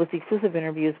that it was the exclusive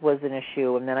interviews was an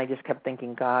issue, and then I just kept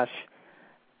thinking, gosh,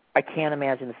 I can't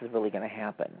imagine this is really going to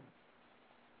happen.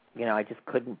 I just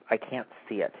couldn't. I can't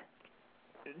see it.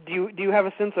 Do you have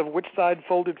a sense of which side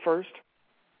folded first,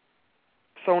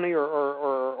 Sony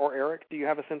or Eric? Do you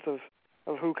have a sense of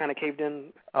who kind of caved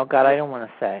in? Oh God, I don't want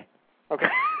to say. Okay.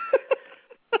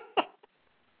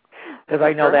 Because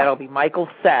I know that'll be Michael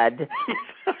said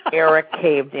Eric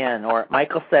caved in, or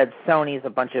Michael said Sony's a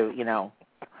bunch of no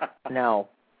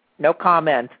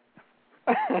comment.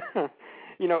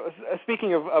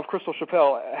 Speaking of Crystal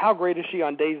Chappell, how great is she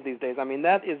on Days these days?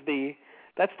 That is the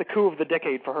that's the coup of the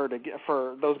decade for her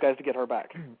for those guys to get her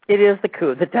back. It is the coup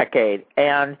of the decade,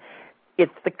 and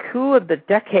it's the coup of the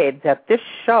decade that this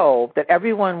show that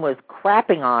everyone was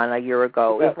crapping on a year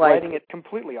ago is like writing it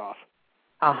completely off.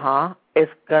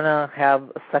 It's gonna have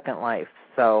a second life.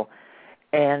 So,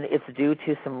 and it's due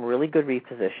to some really good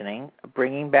repositioning,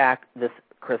 bringing back this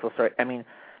Crystal story. I mean,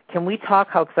 can we talk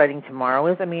how exciting tomorrow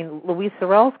is? I mean, Louise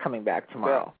Sorel's coming back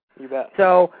tomorrow. You bet.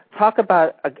 So talk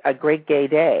about a great gay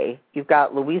day. You've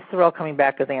got Louise Sorel coming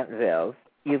back as Aunt Viv.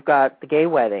 You've got the gay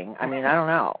wedding. I mean, I don't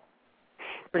know.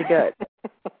 Pretty good.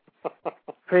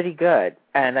 Pretty good.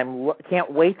 And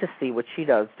can't wait to see what she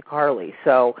does to Carly.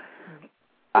 So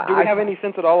do we have any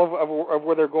sense at all of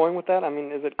where they're going with that? I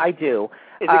mean, is it? I do.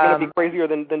 Is it going to be crazier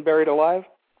than Buried Alive?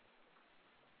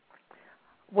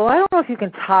 Well, I don't know if you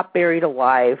can top Buried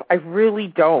Alive. I really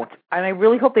don't. And I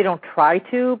really hope they don't try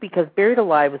to, because Buried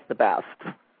Alive is the best.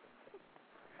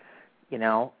 You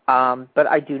know? But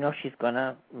I do know she's going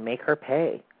to make her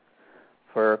pay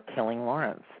for killing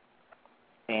Lawrence.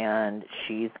 And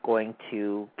she's going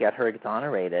to get her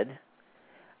exonerated.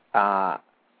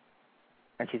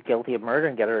 And she's guilty of murder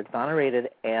and get her exonerated,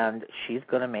 and she's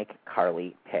going to make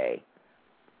Carly pay.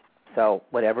 So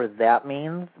whatever that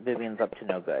means, Vivian's up to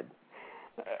no good.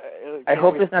 I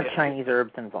hope there's not Chinese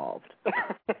herbs involved.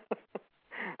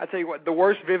 I tell you what, the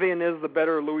worse Vivian is, the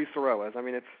better Louise Sorel is. I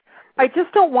mean, I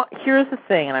just don't want. Here's the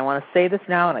thing, and I want to say this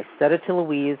now, and I said it to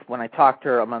Louise when I talked to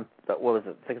her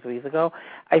 6 weeks ago.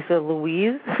 I said,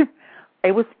 Louise,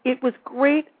 it was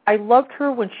great. I loved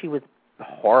her when she was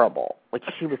horrible, like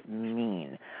she was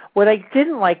mean. What I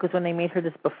didn't like was when they made her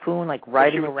this buffoon, like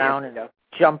riding around in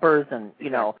jumpers and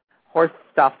horse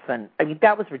stuff, and I mean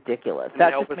that was ridiculous.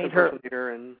 That just made her.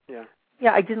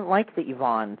 Yeah, I didn't like the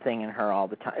Yvonne thing in her all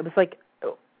the time. It was like,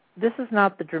 this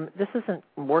isn't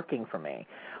working for me.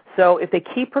 So if they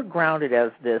keep her grounded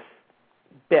as this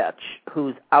bitch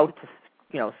who's out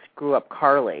to screw up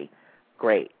Carly,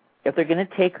 great. If they're going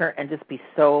to take her and just be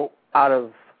so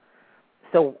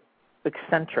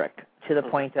eccentric to the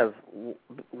point of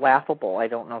laughable, I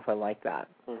don't know if I like that.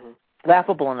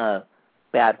 Laughable in a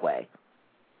bad way.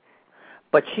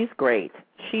 But she's great.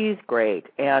 She's great.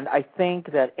 And I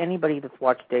think that anybody that's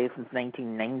watched Days since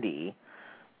 1990,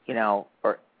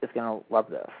 is going to love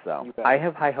this. So I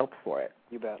have high hopes for it.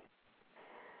 You bet.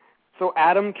 So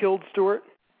Adam killed Stuart?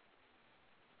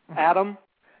 Adam?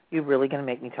 You really going to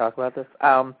make me talk about this?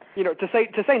 To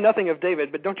say nothing of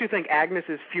David, but don't you think Agnes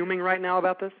is fuming right now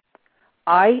about this?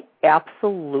 I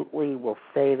absolutely will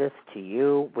say this to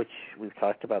you, which we've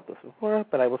talked about this before,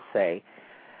 but I will say,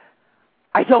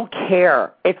 I don't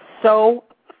care. I'm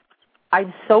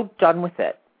so done with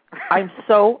it. I'm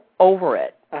so over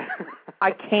it.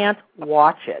 I can't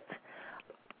watch it.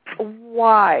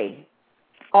 Why?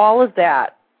 All of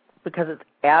that because it's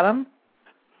Adam?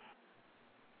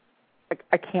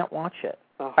 I can't watch it.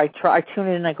 I tune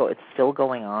in and I go, it's still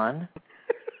going on?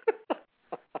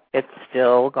 It's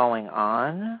still going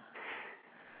on?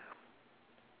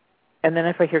 And then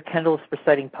if I hear Kendall's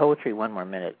reciting poetry one more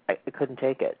minute, I couldn't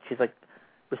take it. She's like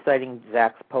reciting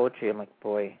Zach's poetry. I'm like,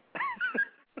 boy,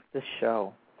 this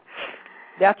show.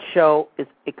 That show is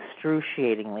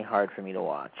excruciatingly hard for me to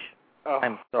watch. Oh.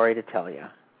 I'm sorry to tell you.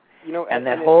 And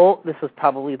this was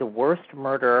probably the worst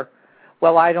murder.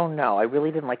 Well, I don't know. I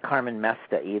really didn't like Carmen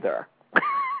Mesta either.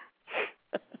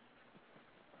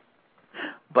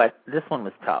 But this one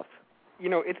was tough.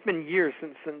 It's been years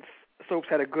since soaps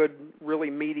had a good, really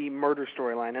meaty murder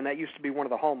storyline, and that used to be one of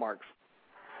the hallmarks.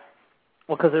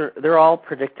 Well, because they're all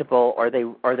predictable, or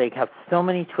they have so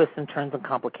many twists and turns and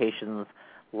complications,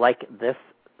 like this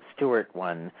Stewart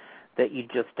one, that you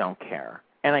just don't care.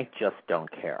 And I just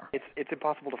don't care. It's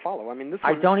impossible to follow. I mean, this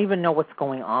one, I don't even know what's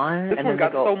going on. This one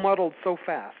got so muddled so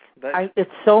fast.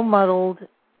 It's so muddled,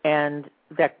 and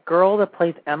that girl that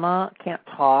plays Emma can't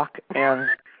talk, and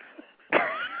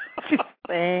she's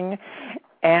saying,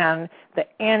 and the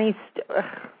Annie.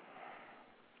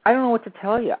 I don't know what to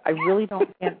tell you. I really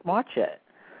can't watch it.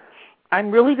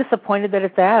 I'm really disappointed that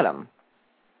it's Adam.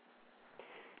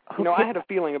 I had a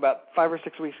feeling about 5 or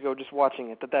 6 weeks ago just watching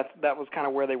it that was kind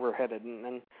of where they were headed,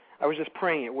 and I was just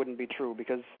praying it wouldn't be true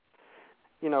because,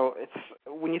 it's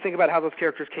when you think about how those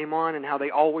characters came on and how they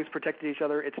always protected each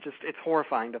other, it's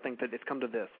horrifying to think that it's come to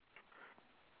this.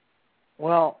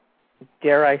 Well,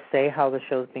 dare I say how the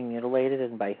show's being mutilated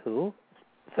and by who?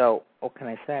 So, what can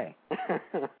I say?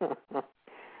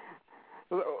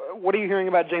 What are you hearing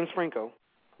about James Franco?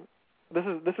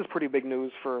 This is pretty big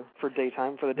news for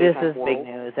daytime, for the daytime world. This is big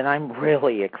news, and I'm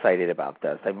really excited about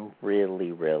this. I'm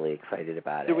really, really excited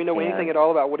about it. Do we know anything at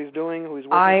all about what he's doing, who he's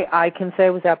working with? I can say I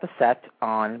was at the set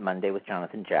on Monday with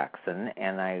Jonathan Jackson,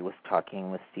 and I was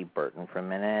talking with Steve Burton for a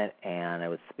minute, and I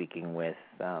was speaking with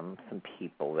some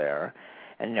people there,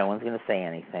 and no one's going to say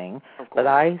anything. But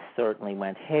I certainly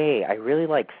went, hey, I really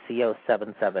like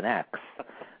CO77X,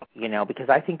 because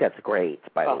I think that's great,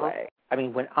 by the way. I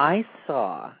mean, when I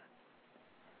saw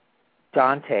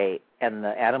Dante and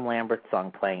the Adam Lambert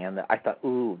song playing, and I thought,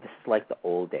 ooh, this is like the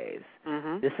old days.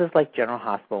 Mm-hmm. This is like General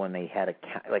Hospital when they had a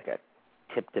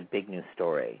tipped a big news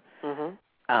story.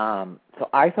 Mm-hmm. So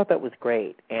I thought that was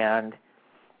great, and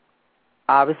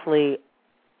obviously,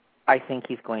 I think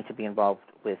he's going to be involved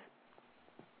with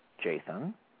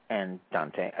Jason and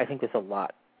Dante. I think there's a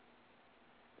lot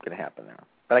going to happen there,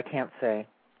 but I can't say.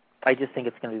 I just think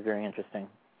it's going to be very interesting.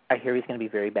 I hear he's going to be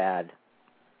very bad.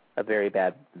 A very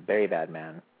bad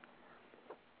man.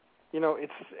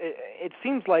 It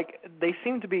seems like they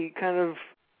seem to be kind of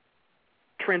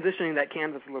transitioning that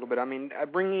canvas a little bit. I mean,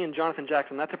 bringing in Jonathan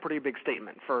Jackson, that's a pretty big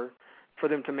statement for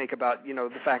them to make about, the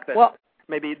fact that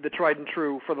maybe the tried and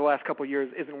true for the last couple of years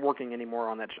isn't working anymore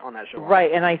on that show.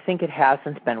 Right, and I think it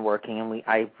hasn't been working, and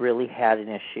I really had an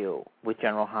issue with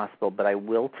General Hospital, but I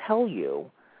will tell you,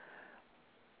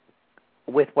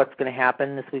 with what's going to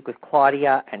happen this week with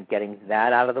Claudia and getting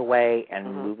that out of the way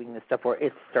and moving this stuff forward,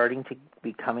 it's starting to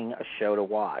becoming a show to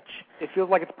watch. It feels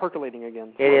like it's percolating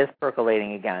again. It is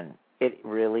percolating again. It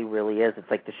really, really is.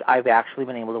 It's like I've actually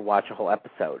been able to watch a whole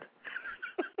episode,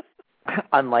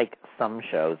 unlike some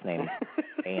shows named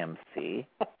AMC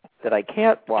that I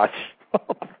can't watch.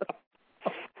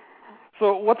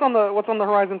 So what's on the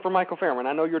horizon for Michael Fairman?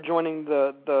 I know you're joining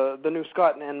the new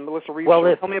Scott and Melissa Reeves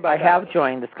show. Tell me about that. I have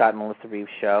joined the Scott and Melissa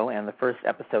Reeves show, and the first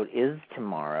episode is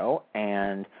tomorrow,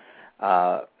 and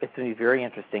it's going to be very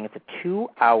interesting. It's a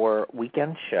 2-hour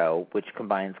weekend show which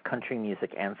combines country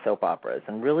music and soap operas,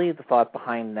 and really the thought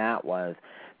behind that was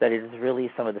that it is really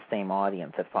some of the same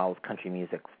audience that follows country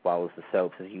music, follows the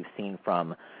soaps, as you've seen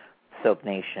from Soap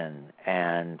Nation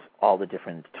and all the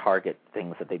different Target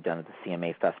things that they've done at the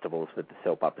CMA festivals with the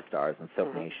soap opera stars and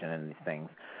Soap Nation and these things.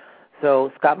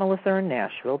 So Scott and Melissa are in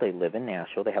Nashville. They live in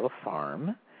Nashville. They have a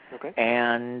farm. Okay.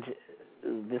 And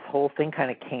this whole thing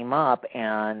kind of came up,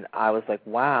 and I was like,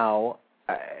 wow,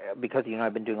 because,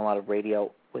 I've been doing a lot of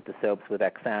radio with the soaps with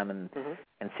XM and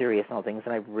Sirius and all things,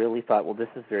 and I really thought, well, this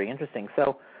is very interesting.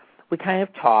 So we kind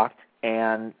of talked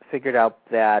and figured out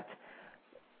that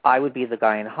I would be the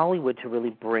guy in Hollywood to really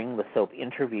bring the soap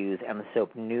interviews and the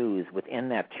soap news within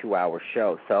that 2-hour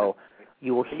show. So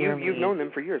you will hear me. You've known them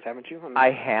for years, haven't you?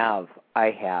 I have.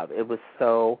 It was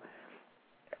so.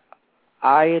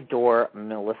 I adore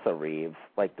Melissa Reeves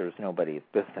like there's nobody's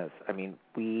business. I mean,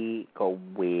 we go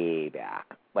way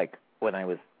back, like when I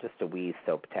was just a wee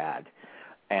soap tad.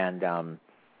 And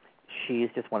she's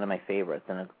just one of my favorites,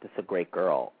 and just a great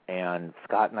girl. And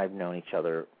Scott and I have known each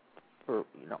other for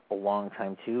a long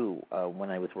time too,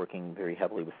 when I was working very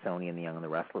heavily with Sony and The Young and the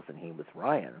Restless, and he was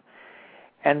Ryan.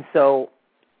 And so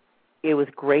it was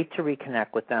great to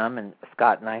reconnect with them, and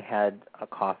Scott and I had a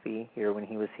coffee here when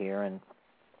he was here, and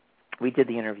we did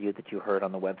the interview that you heard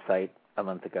on the website a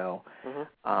month ago.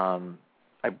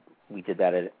 We did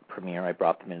that at premiere. I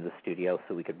brought them into the studio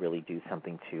so we could really do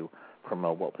something to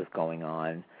promote what was going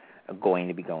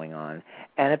to be going on.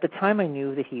 And at the time I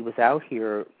knew that he was out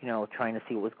here, trying to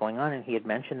see what was going on, and he had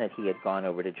mentioned that he had gone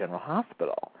over to General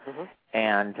Hospital.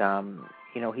 And,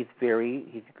 he's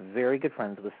very good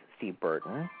friends with Steve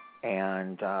Burton,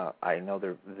 and I know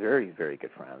they're very, very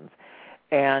good friends.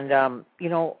 And,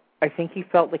 I think he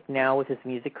felt like now with his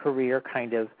music career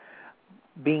kind of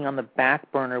being on the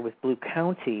back burner with Blue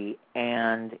County,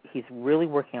 and he's really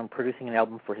working on producing an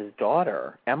album for his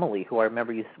daughter, Emily, who I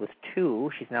remember was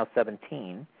 2. She's now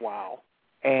 17. Wow.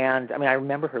 And, I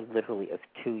remember her literally as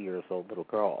 2-years-old little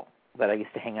girl that I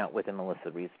used to hang out with in Melissa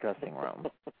Reeves' dressing room.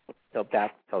 So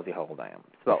that tells you how old I am.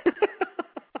 So,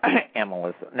 and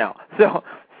Melissa. No.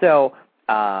 So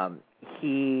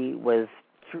he was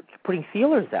putting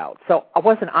feelers out. So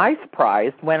wasn't I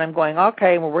surprised when I'm going,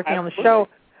 okay, we're working on the show.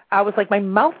 I was like, my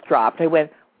mouth dropped. I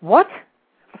went, what?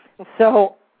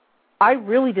 So I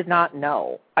really did not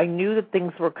know. I knew that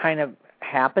things were kind of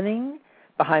happening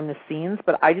behind the scenes,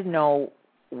 but I didn't know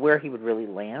where he would really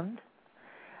land.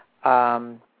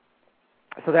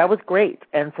 So that was great.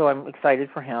 And so I'm excited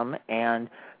for him. And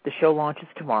the show launches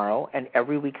tomorrow, and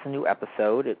every week's a new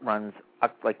episode. It runs,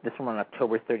 like this one on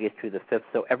October 30th through the 5th.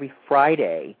 So every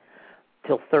Friday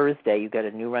till Thursday, you get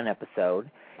a new run episode.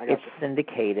 It's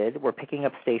syndicated. We're picking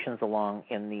up stations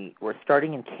we're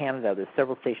starting in Canada. There's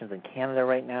several stations in Canada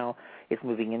right now. It's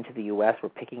moving into the U.S. We're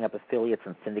picking up affiliates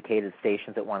and syndicated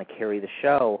stations that want to carry the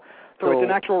show. So it's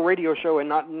an actual radio show and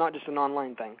not just an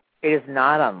online thing. It is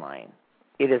not online.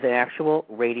 It is an actual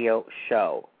radio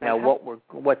show. Now,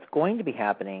 what's going to be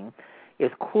happening is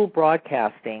Cool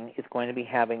Broadcasting is going to be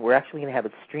we're actually going to have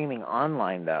it streaming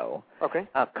online, though. Okay.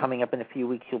 Coming up in a few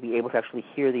weeks, you'll be able to actually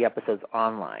hear the episodes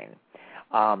online.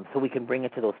 So we can bring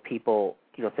it to those people,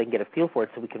 so they can get a feel for it,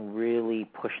 so we can really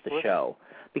push the show.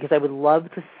 Because I would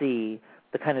love to see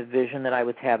the kind of vision that I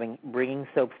was having, bringing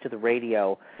soaps to the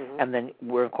radio, and then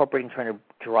we're incorporating, trying to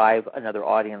drive another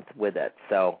audience with it.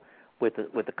 So with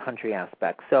the country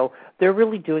aspect. So they're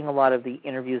really doing a lot of the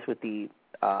interviews with the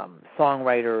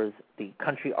songwriters, the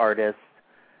country artists,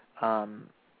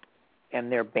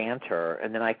 and their banter,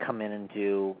 and then I come in and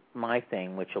do my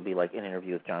thing, which will be like an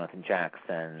interview with Jonathan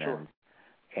Jackson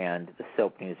and the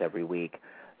soap news every week.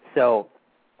 So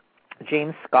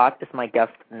James Scott is my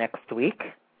guest next week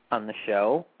on the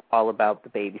show, all about the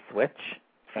baby switch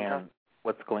and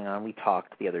what's going on. We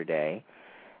talked the other day.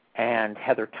 And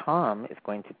Heather Tom is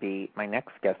going to be my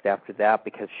next guest after that,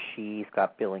 because she's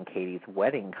got Bill and Katie's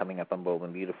wedding coming up on Bold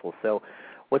and Beautiful. So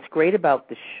what's great about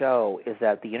the show is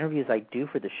that the interviews I do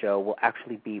for the show will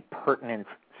actually be pertinent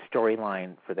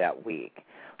storyline for that week.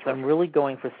 So I'm really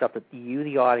going for stuff that you,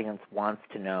 the audience, wants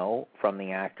to know from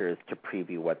the actors to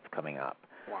preview what's coming up.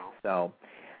 Wow. So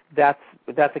that's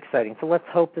exciting. So let's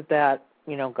hope that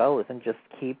goes, and just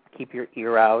keep your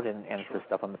ear out and for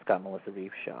stuff on the Scott and Melissa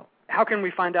Reeves show. How can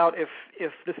we find out if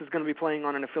this is going to be playing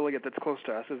on an affiliate that's close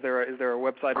to us? Is there a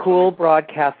website?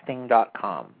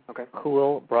 Coolbroadcasting.com. Okay.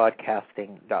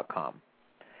 Coolbroadcasting.com.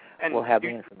 And we'll have the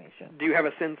information. Do you have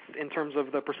a sense in terms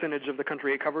of the percentage of the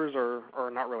country it covers, or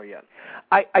not really yet?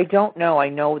 I don't know. I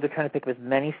know they're trying to pick up as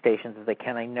many stations as they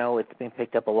can. I know it's being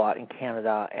picked up a lot in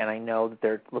Canada, and I know that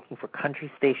they're looking for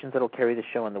country stations that will carry the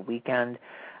show on the weekend,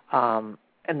 and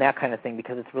that kind of thing,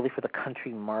 because it's really for the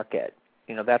country market.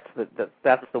 That's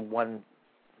the one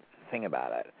thing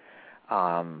about it,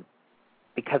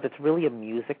 because it's really a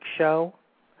music show.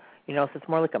 So it's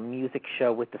more like a music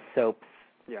show with the soaps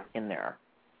in there.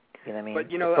 You know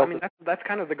what I mean? But that's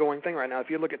kind of the going thing right now. If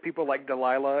you look at people like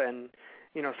Delilah and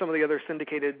some of the other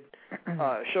syndicated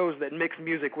shows that mix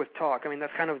music with talk,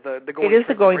 that's kind of the going. It is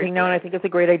the going thing now, and I think it's a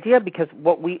great idea, because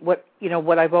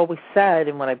what I've always said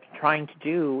and what I've been trying to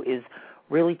do is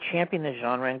really champion the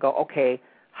genre and go, okay,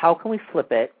 how can we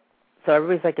flip it so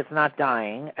everybody's like, it's not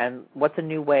dying, and what's a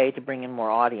new way to bring in more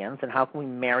audience, and how can we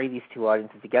marry these two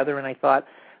audiences together? And I thought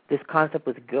this concept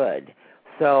was good.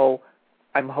 So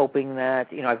I'm hoping that,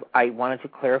 I wanted to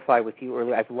clarify with you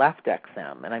earlier, I've left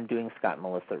XM, and I'm doing Scott and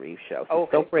Melissa Reeves' show. So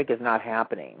Soap Break is not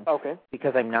happening. Okay.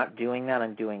 Because I'm not doing that,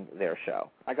 I'm doing their show.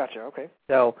 I got you, okay.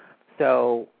 So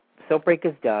Soap Break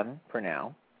is done for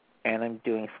now, and I'm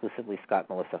doing exclusively Scott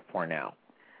and Melissa for now.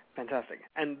 Fantastic.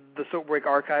 And the Soap Break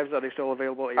archives, are they still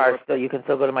available? You can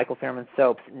still go to Michael Fairman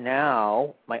Soaps.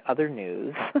 Now, my other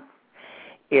news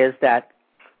is that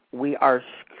we are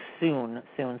soon,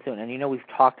 and we've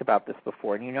talked about this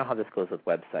before, and you know how this goes with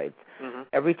websites. Mm-hmm.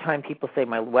 Every time people say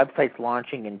my website's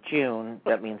launching in June,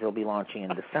 that means it'll be launching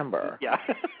in December. Yeah.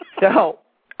 So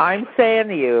I'm saying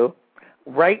to you,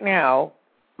 right now,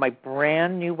 my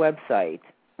brand new website,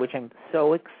 which I'm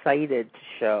so excited to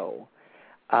show,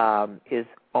 is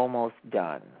almost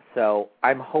done. So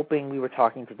I'm hoping, we were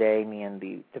talking today, me and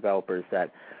the developers,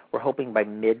 that we're hoping by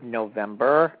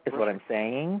mid-November is what I'm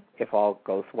saying, if all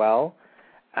goes well.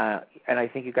 And I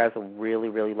think you guys will really,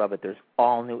 really love it. There's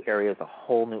all new areas, a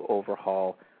whole new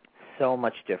overhaul, so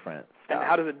much different stuff. And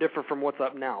how does it differ from what's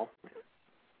up now?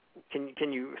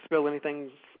 Can you spill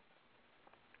anything?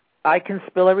 I can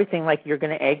spill everything. Like, you're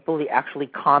going to actually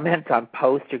comment on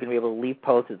posts. You're going to be able to leave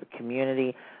posts as a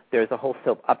community. There's a whole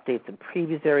soap updates and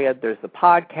previews area. There's the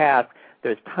podcast.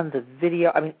 There's tons of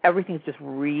video. Everything's just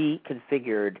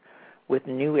reconfigured with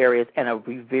new areas and a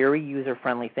very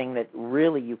user-friendly thing that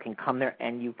really you can come there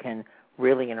and you can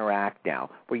really interact now,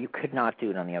 where you could not do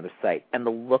it on the other site. And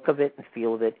the look of it and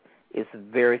feel of it is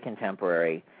very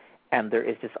contemporary, and there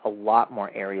is just a lot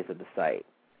more areas of the site.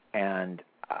 And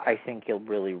I think you'll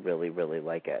really, really, really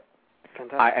like it.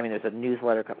 Fantastic. There's a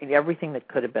newsletter. Everything that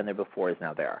could have been there before is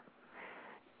now there.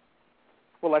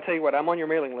 Well, I tell you what, I'm on your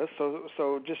mailing list,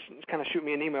 so just kind of shoot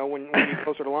me an email when you're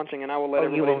closer to launching, and I will let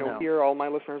everybody know here. All my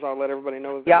listeners, I'll let everybody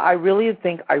know. Yeah, I really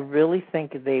think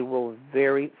they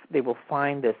will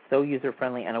find this so user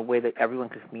friendly and a way that everyone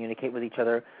can communicate with each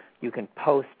other. You can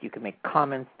post, you can make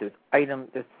comments. There's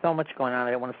so much going on.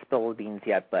 I don't want to spill the beans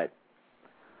yet, but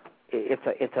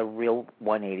it's a real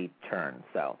 180 turn.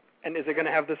 So And is it going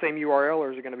to have the same URL,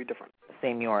 or is it going to be different?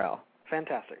 Same URL.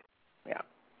 Fantastic. Yeah.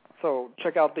 So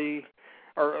check out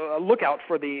look out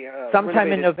for the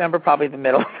sometime in November, probably the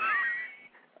middle.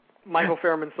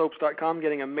 MiChaelFairmanSoaps.com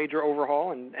getting a major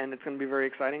overhaul, and it's going to be very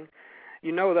exciting.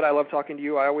 You know that I love talking to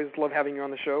you. I always love having you on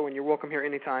the show, and you're welcome here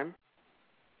anytime.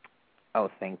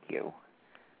 Oh, thank you.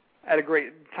 I had a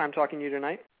great time talking to you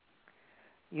tonight.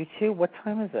 You too? What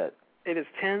time is it? It is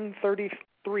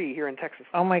 10:33 here in Texas.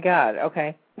 Oh, my God.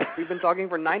 Okay. We've been talking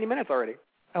for 90 minutes already.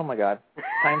 Oh, my God.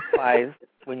 Time flies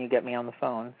when you get me on the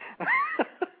phone.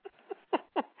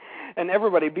 And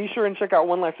everybody, be sure and check out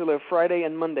One Life to Live Friday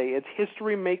and Monday. It's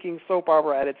history-making soap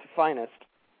opera at its finest.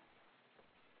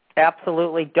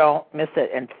 Absolutely don't miss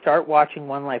it. And start watching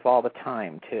One Life all the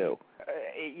time, too.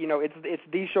 It's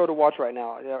the show to watch right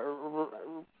now.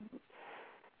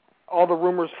 All the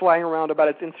rumors flying around about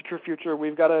its insecure future,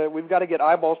 we've got to get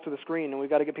eyeballs to the screen, and we've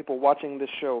got to get people watching this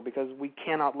show because we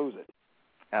cannot lose it.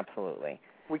 Absolutely.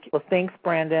 Well, thanks,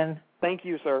 Brandon. Thank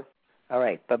you, sir. All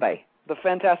right. Bye-bye. The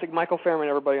fantastic Michael Fairman,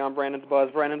 everybody, on Brandon's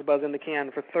Buzz. Brandon's Buzz in the can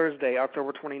for Thursday,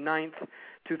 October 29th,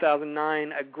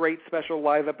 2009. A great special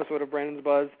live episode of Brandon's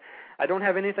Buzz. I don't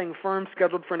have anything firm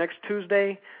scheduled for next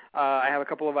Tuesday. I have a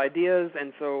couple of ideas,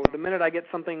 and so the minute I get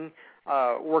something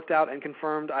worked out and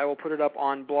confirmed, I will put it up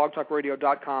on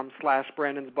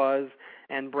blogtalkradio.com/Brandon'sBuzz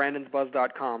and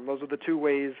brandonsbuzz.com. Those are the two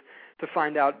ways to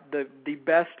find out the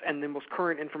best and the most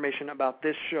current information about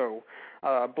this show.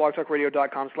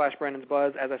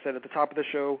 blogtalkradio.com/Brandon'sBuzz, as I said at the top of the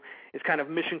show, is kind of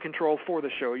mission control for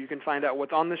the show. You can find out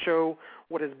what's on the show,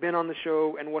 what has been on the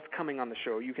show, and what's coming on the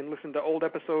show. You can listen to old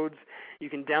episodes. You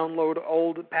can download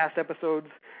old past episodes.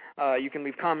 You can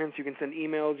leave comments. You can send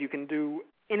emails. You can do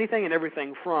anything and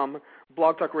everything from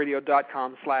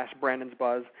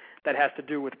blogtalkradio.com/Brandon'sBuzz that has to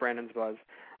do with Brandon's Buzz.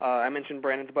 I mentioned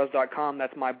brandonsbuzz.com.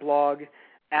 That's my blog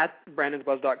at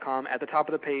brandonsbuzz.com. At the top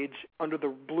of the page, under the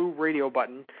blue radio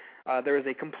button, there is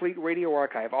a complete radio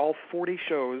archive, all 40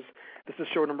 shows. This is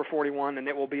show number 41, and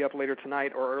it will be up later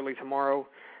tonight or early tomorrow.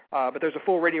 But there's a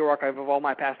full radio archive of all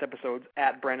my past episodes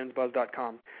at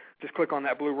brandonsbuzz.com. Just click on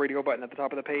that blue radio button at the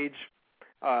top of the page.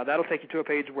 That'll take you to a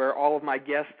page where all of my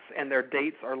guests and their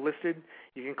dates are listed.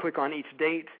 You can click on each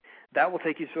date. That will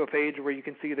take you to a page where you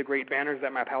can see the great banners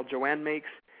that my pal Joanne makes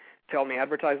to help me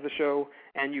advertise the show,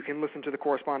 and you can listen to the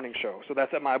corresponding show. So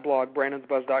that's at my blog,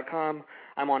 brandonsbuzz.com.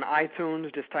 I'm on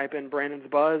iTunes. Just type in Brandon's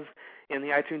Buzz in the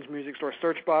iTunes Music Store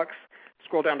search box.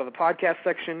 Scroll down to the podcast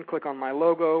section. Click on my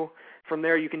logo. From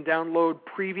there, you can download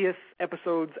previous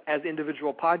episodes as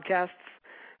individual podcasts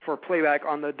for playback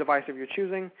on the device of your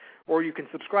choosing, or you can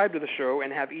subscribe to the show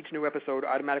and have each new episode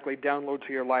automatically download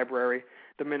to your library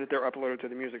the minute they're uploaded to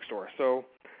the music store. So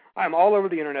I'm all over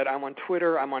the internet. I'm on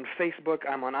Twitter. I'm on Facebook.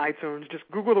 I'm on iTunes. Just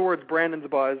Google the words Brandon's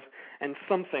Buzz, and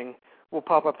something will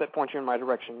pop up that points you in my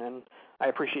direction. And I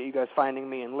appreciate you guys finding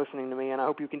me and listening to me, and I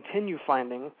hope you continue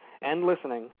finding and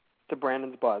listening to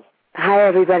Brandon's Buzz. Hi,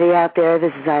 everybody out there.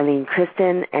 This is Eileen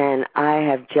Kristen, and I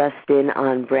have just been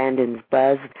on Brandon's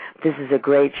Buzz. This is a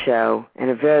great show and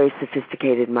a very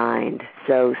sophisticated mind.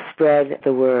 So spread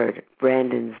the word,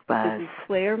 Brandon's Buzz. This is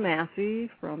Claire Massey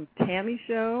from Tammy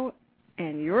Show,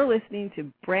 and you're listening to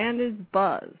Brandon's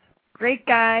Buzz. Great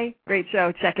guy, great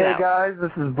show. Check it out. Hey, guys,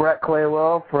 this is Brett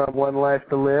Claywell from One Life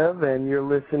to Live, and you're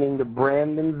listening to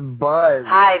Brandon's Buzz.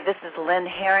 Hi, this is Lynn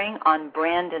Herring on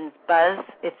Brandon's Buzz.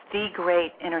 It's the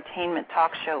great entertainment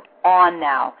talk show on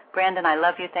now. Brandon, I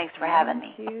love you. Thanks for having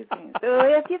me. So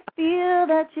if you feel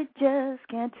that you just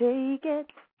can't take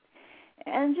it,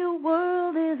 and your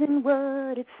world isn't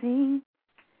what it seems,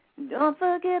 don't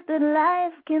forget that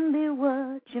life can be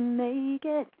what you make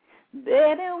it.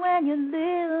 Baby, when you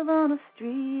live on a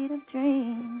street of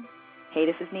dreams. Hey,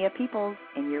 this is Nia Peoples,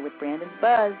 and you're with Brandon's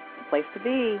Buzz, the place to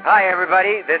be. Hi,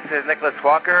 everybody. This is Nicholas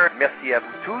Walker. Merci à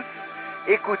vous tous.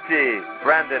 Écoutez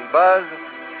Brandon Buzz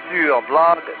sur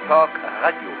Blog Talk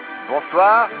Radio.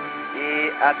 Bonsoir et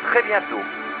à très bientôt.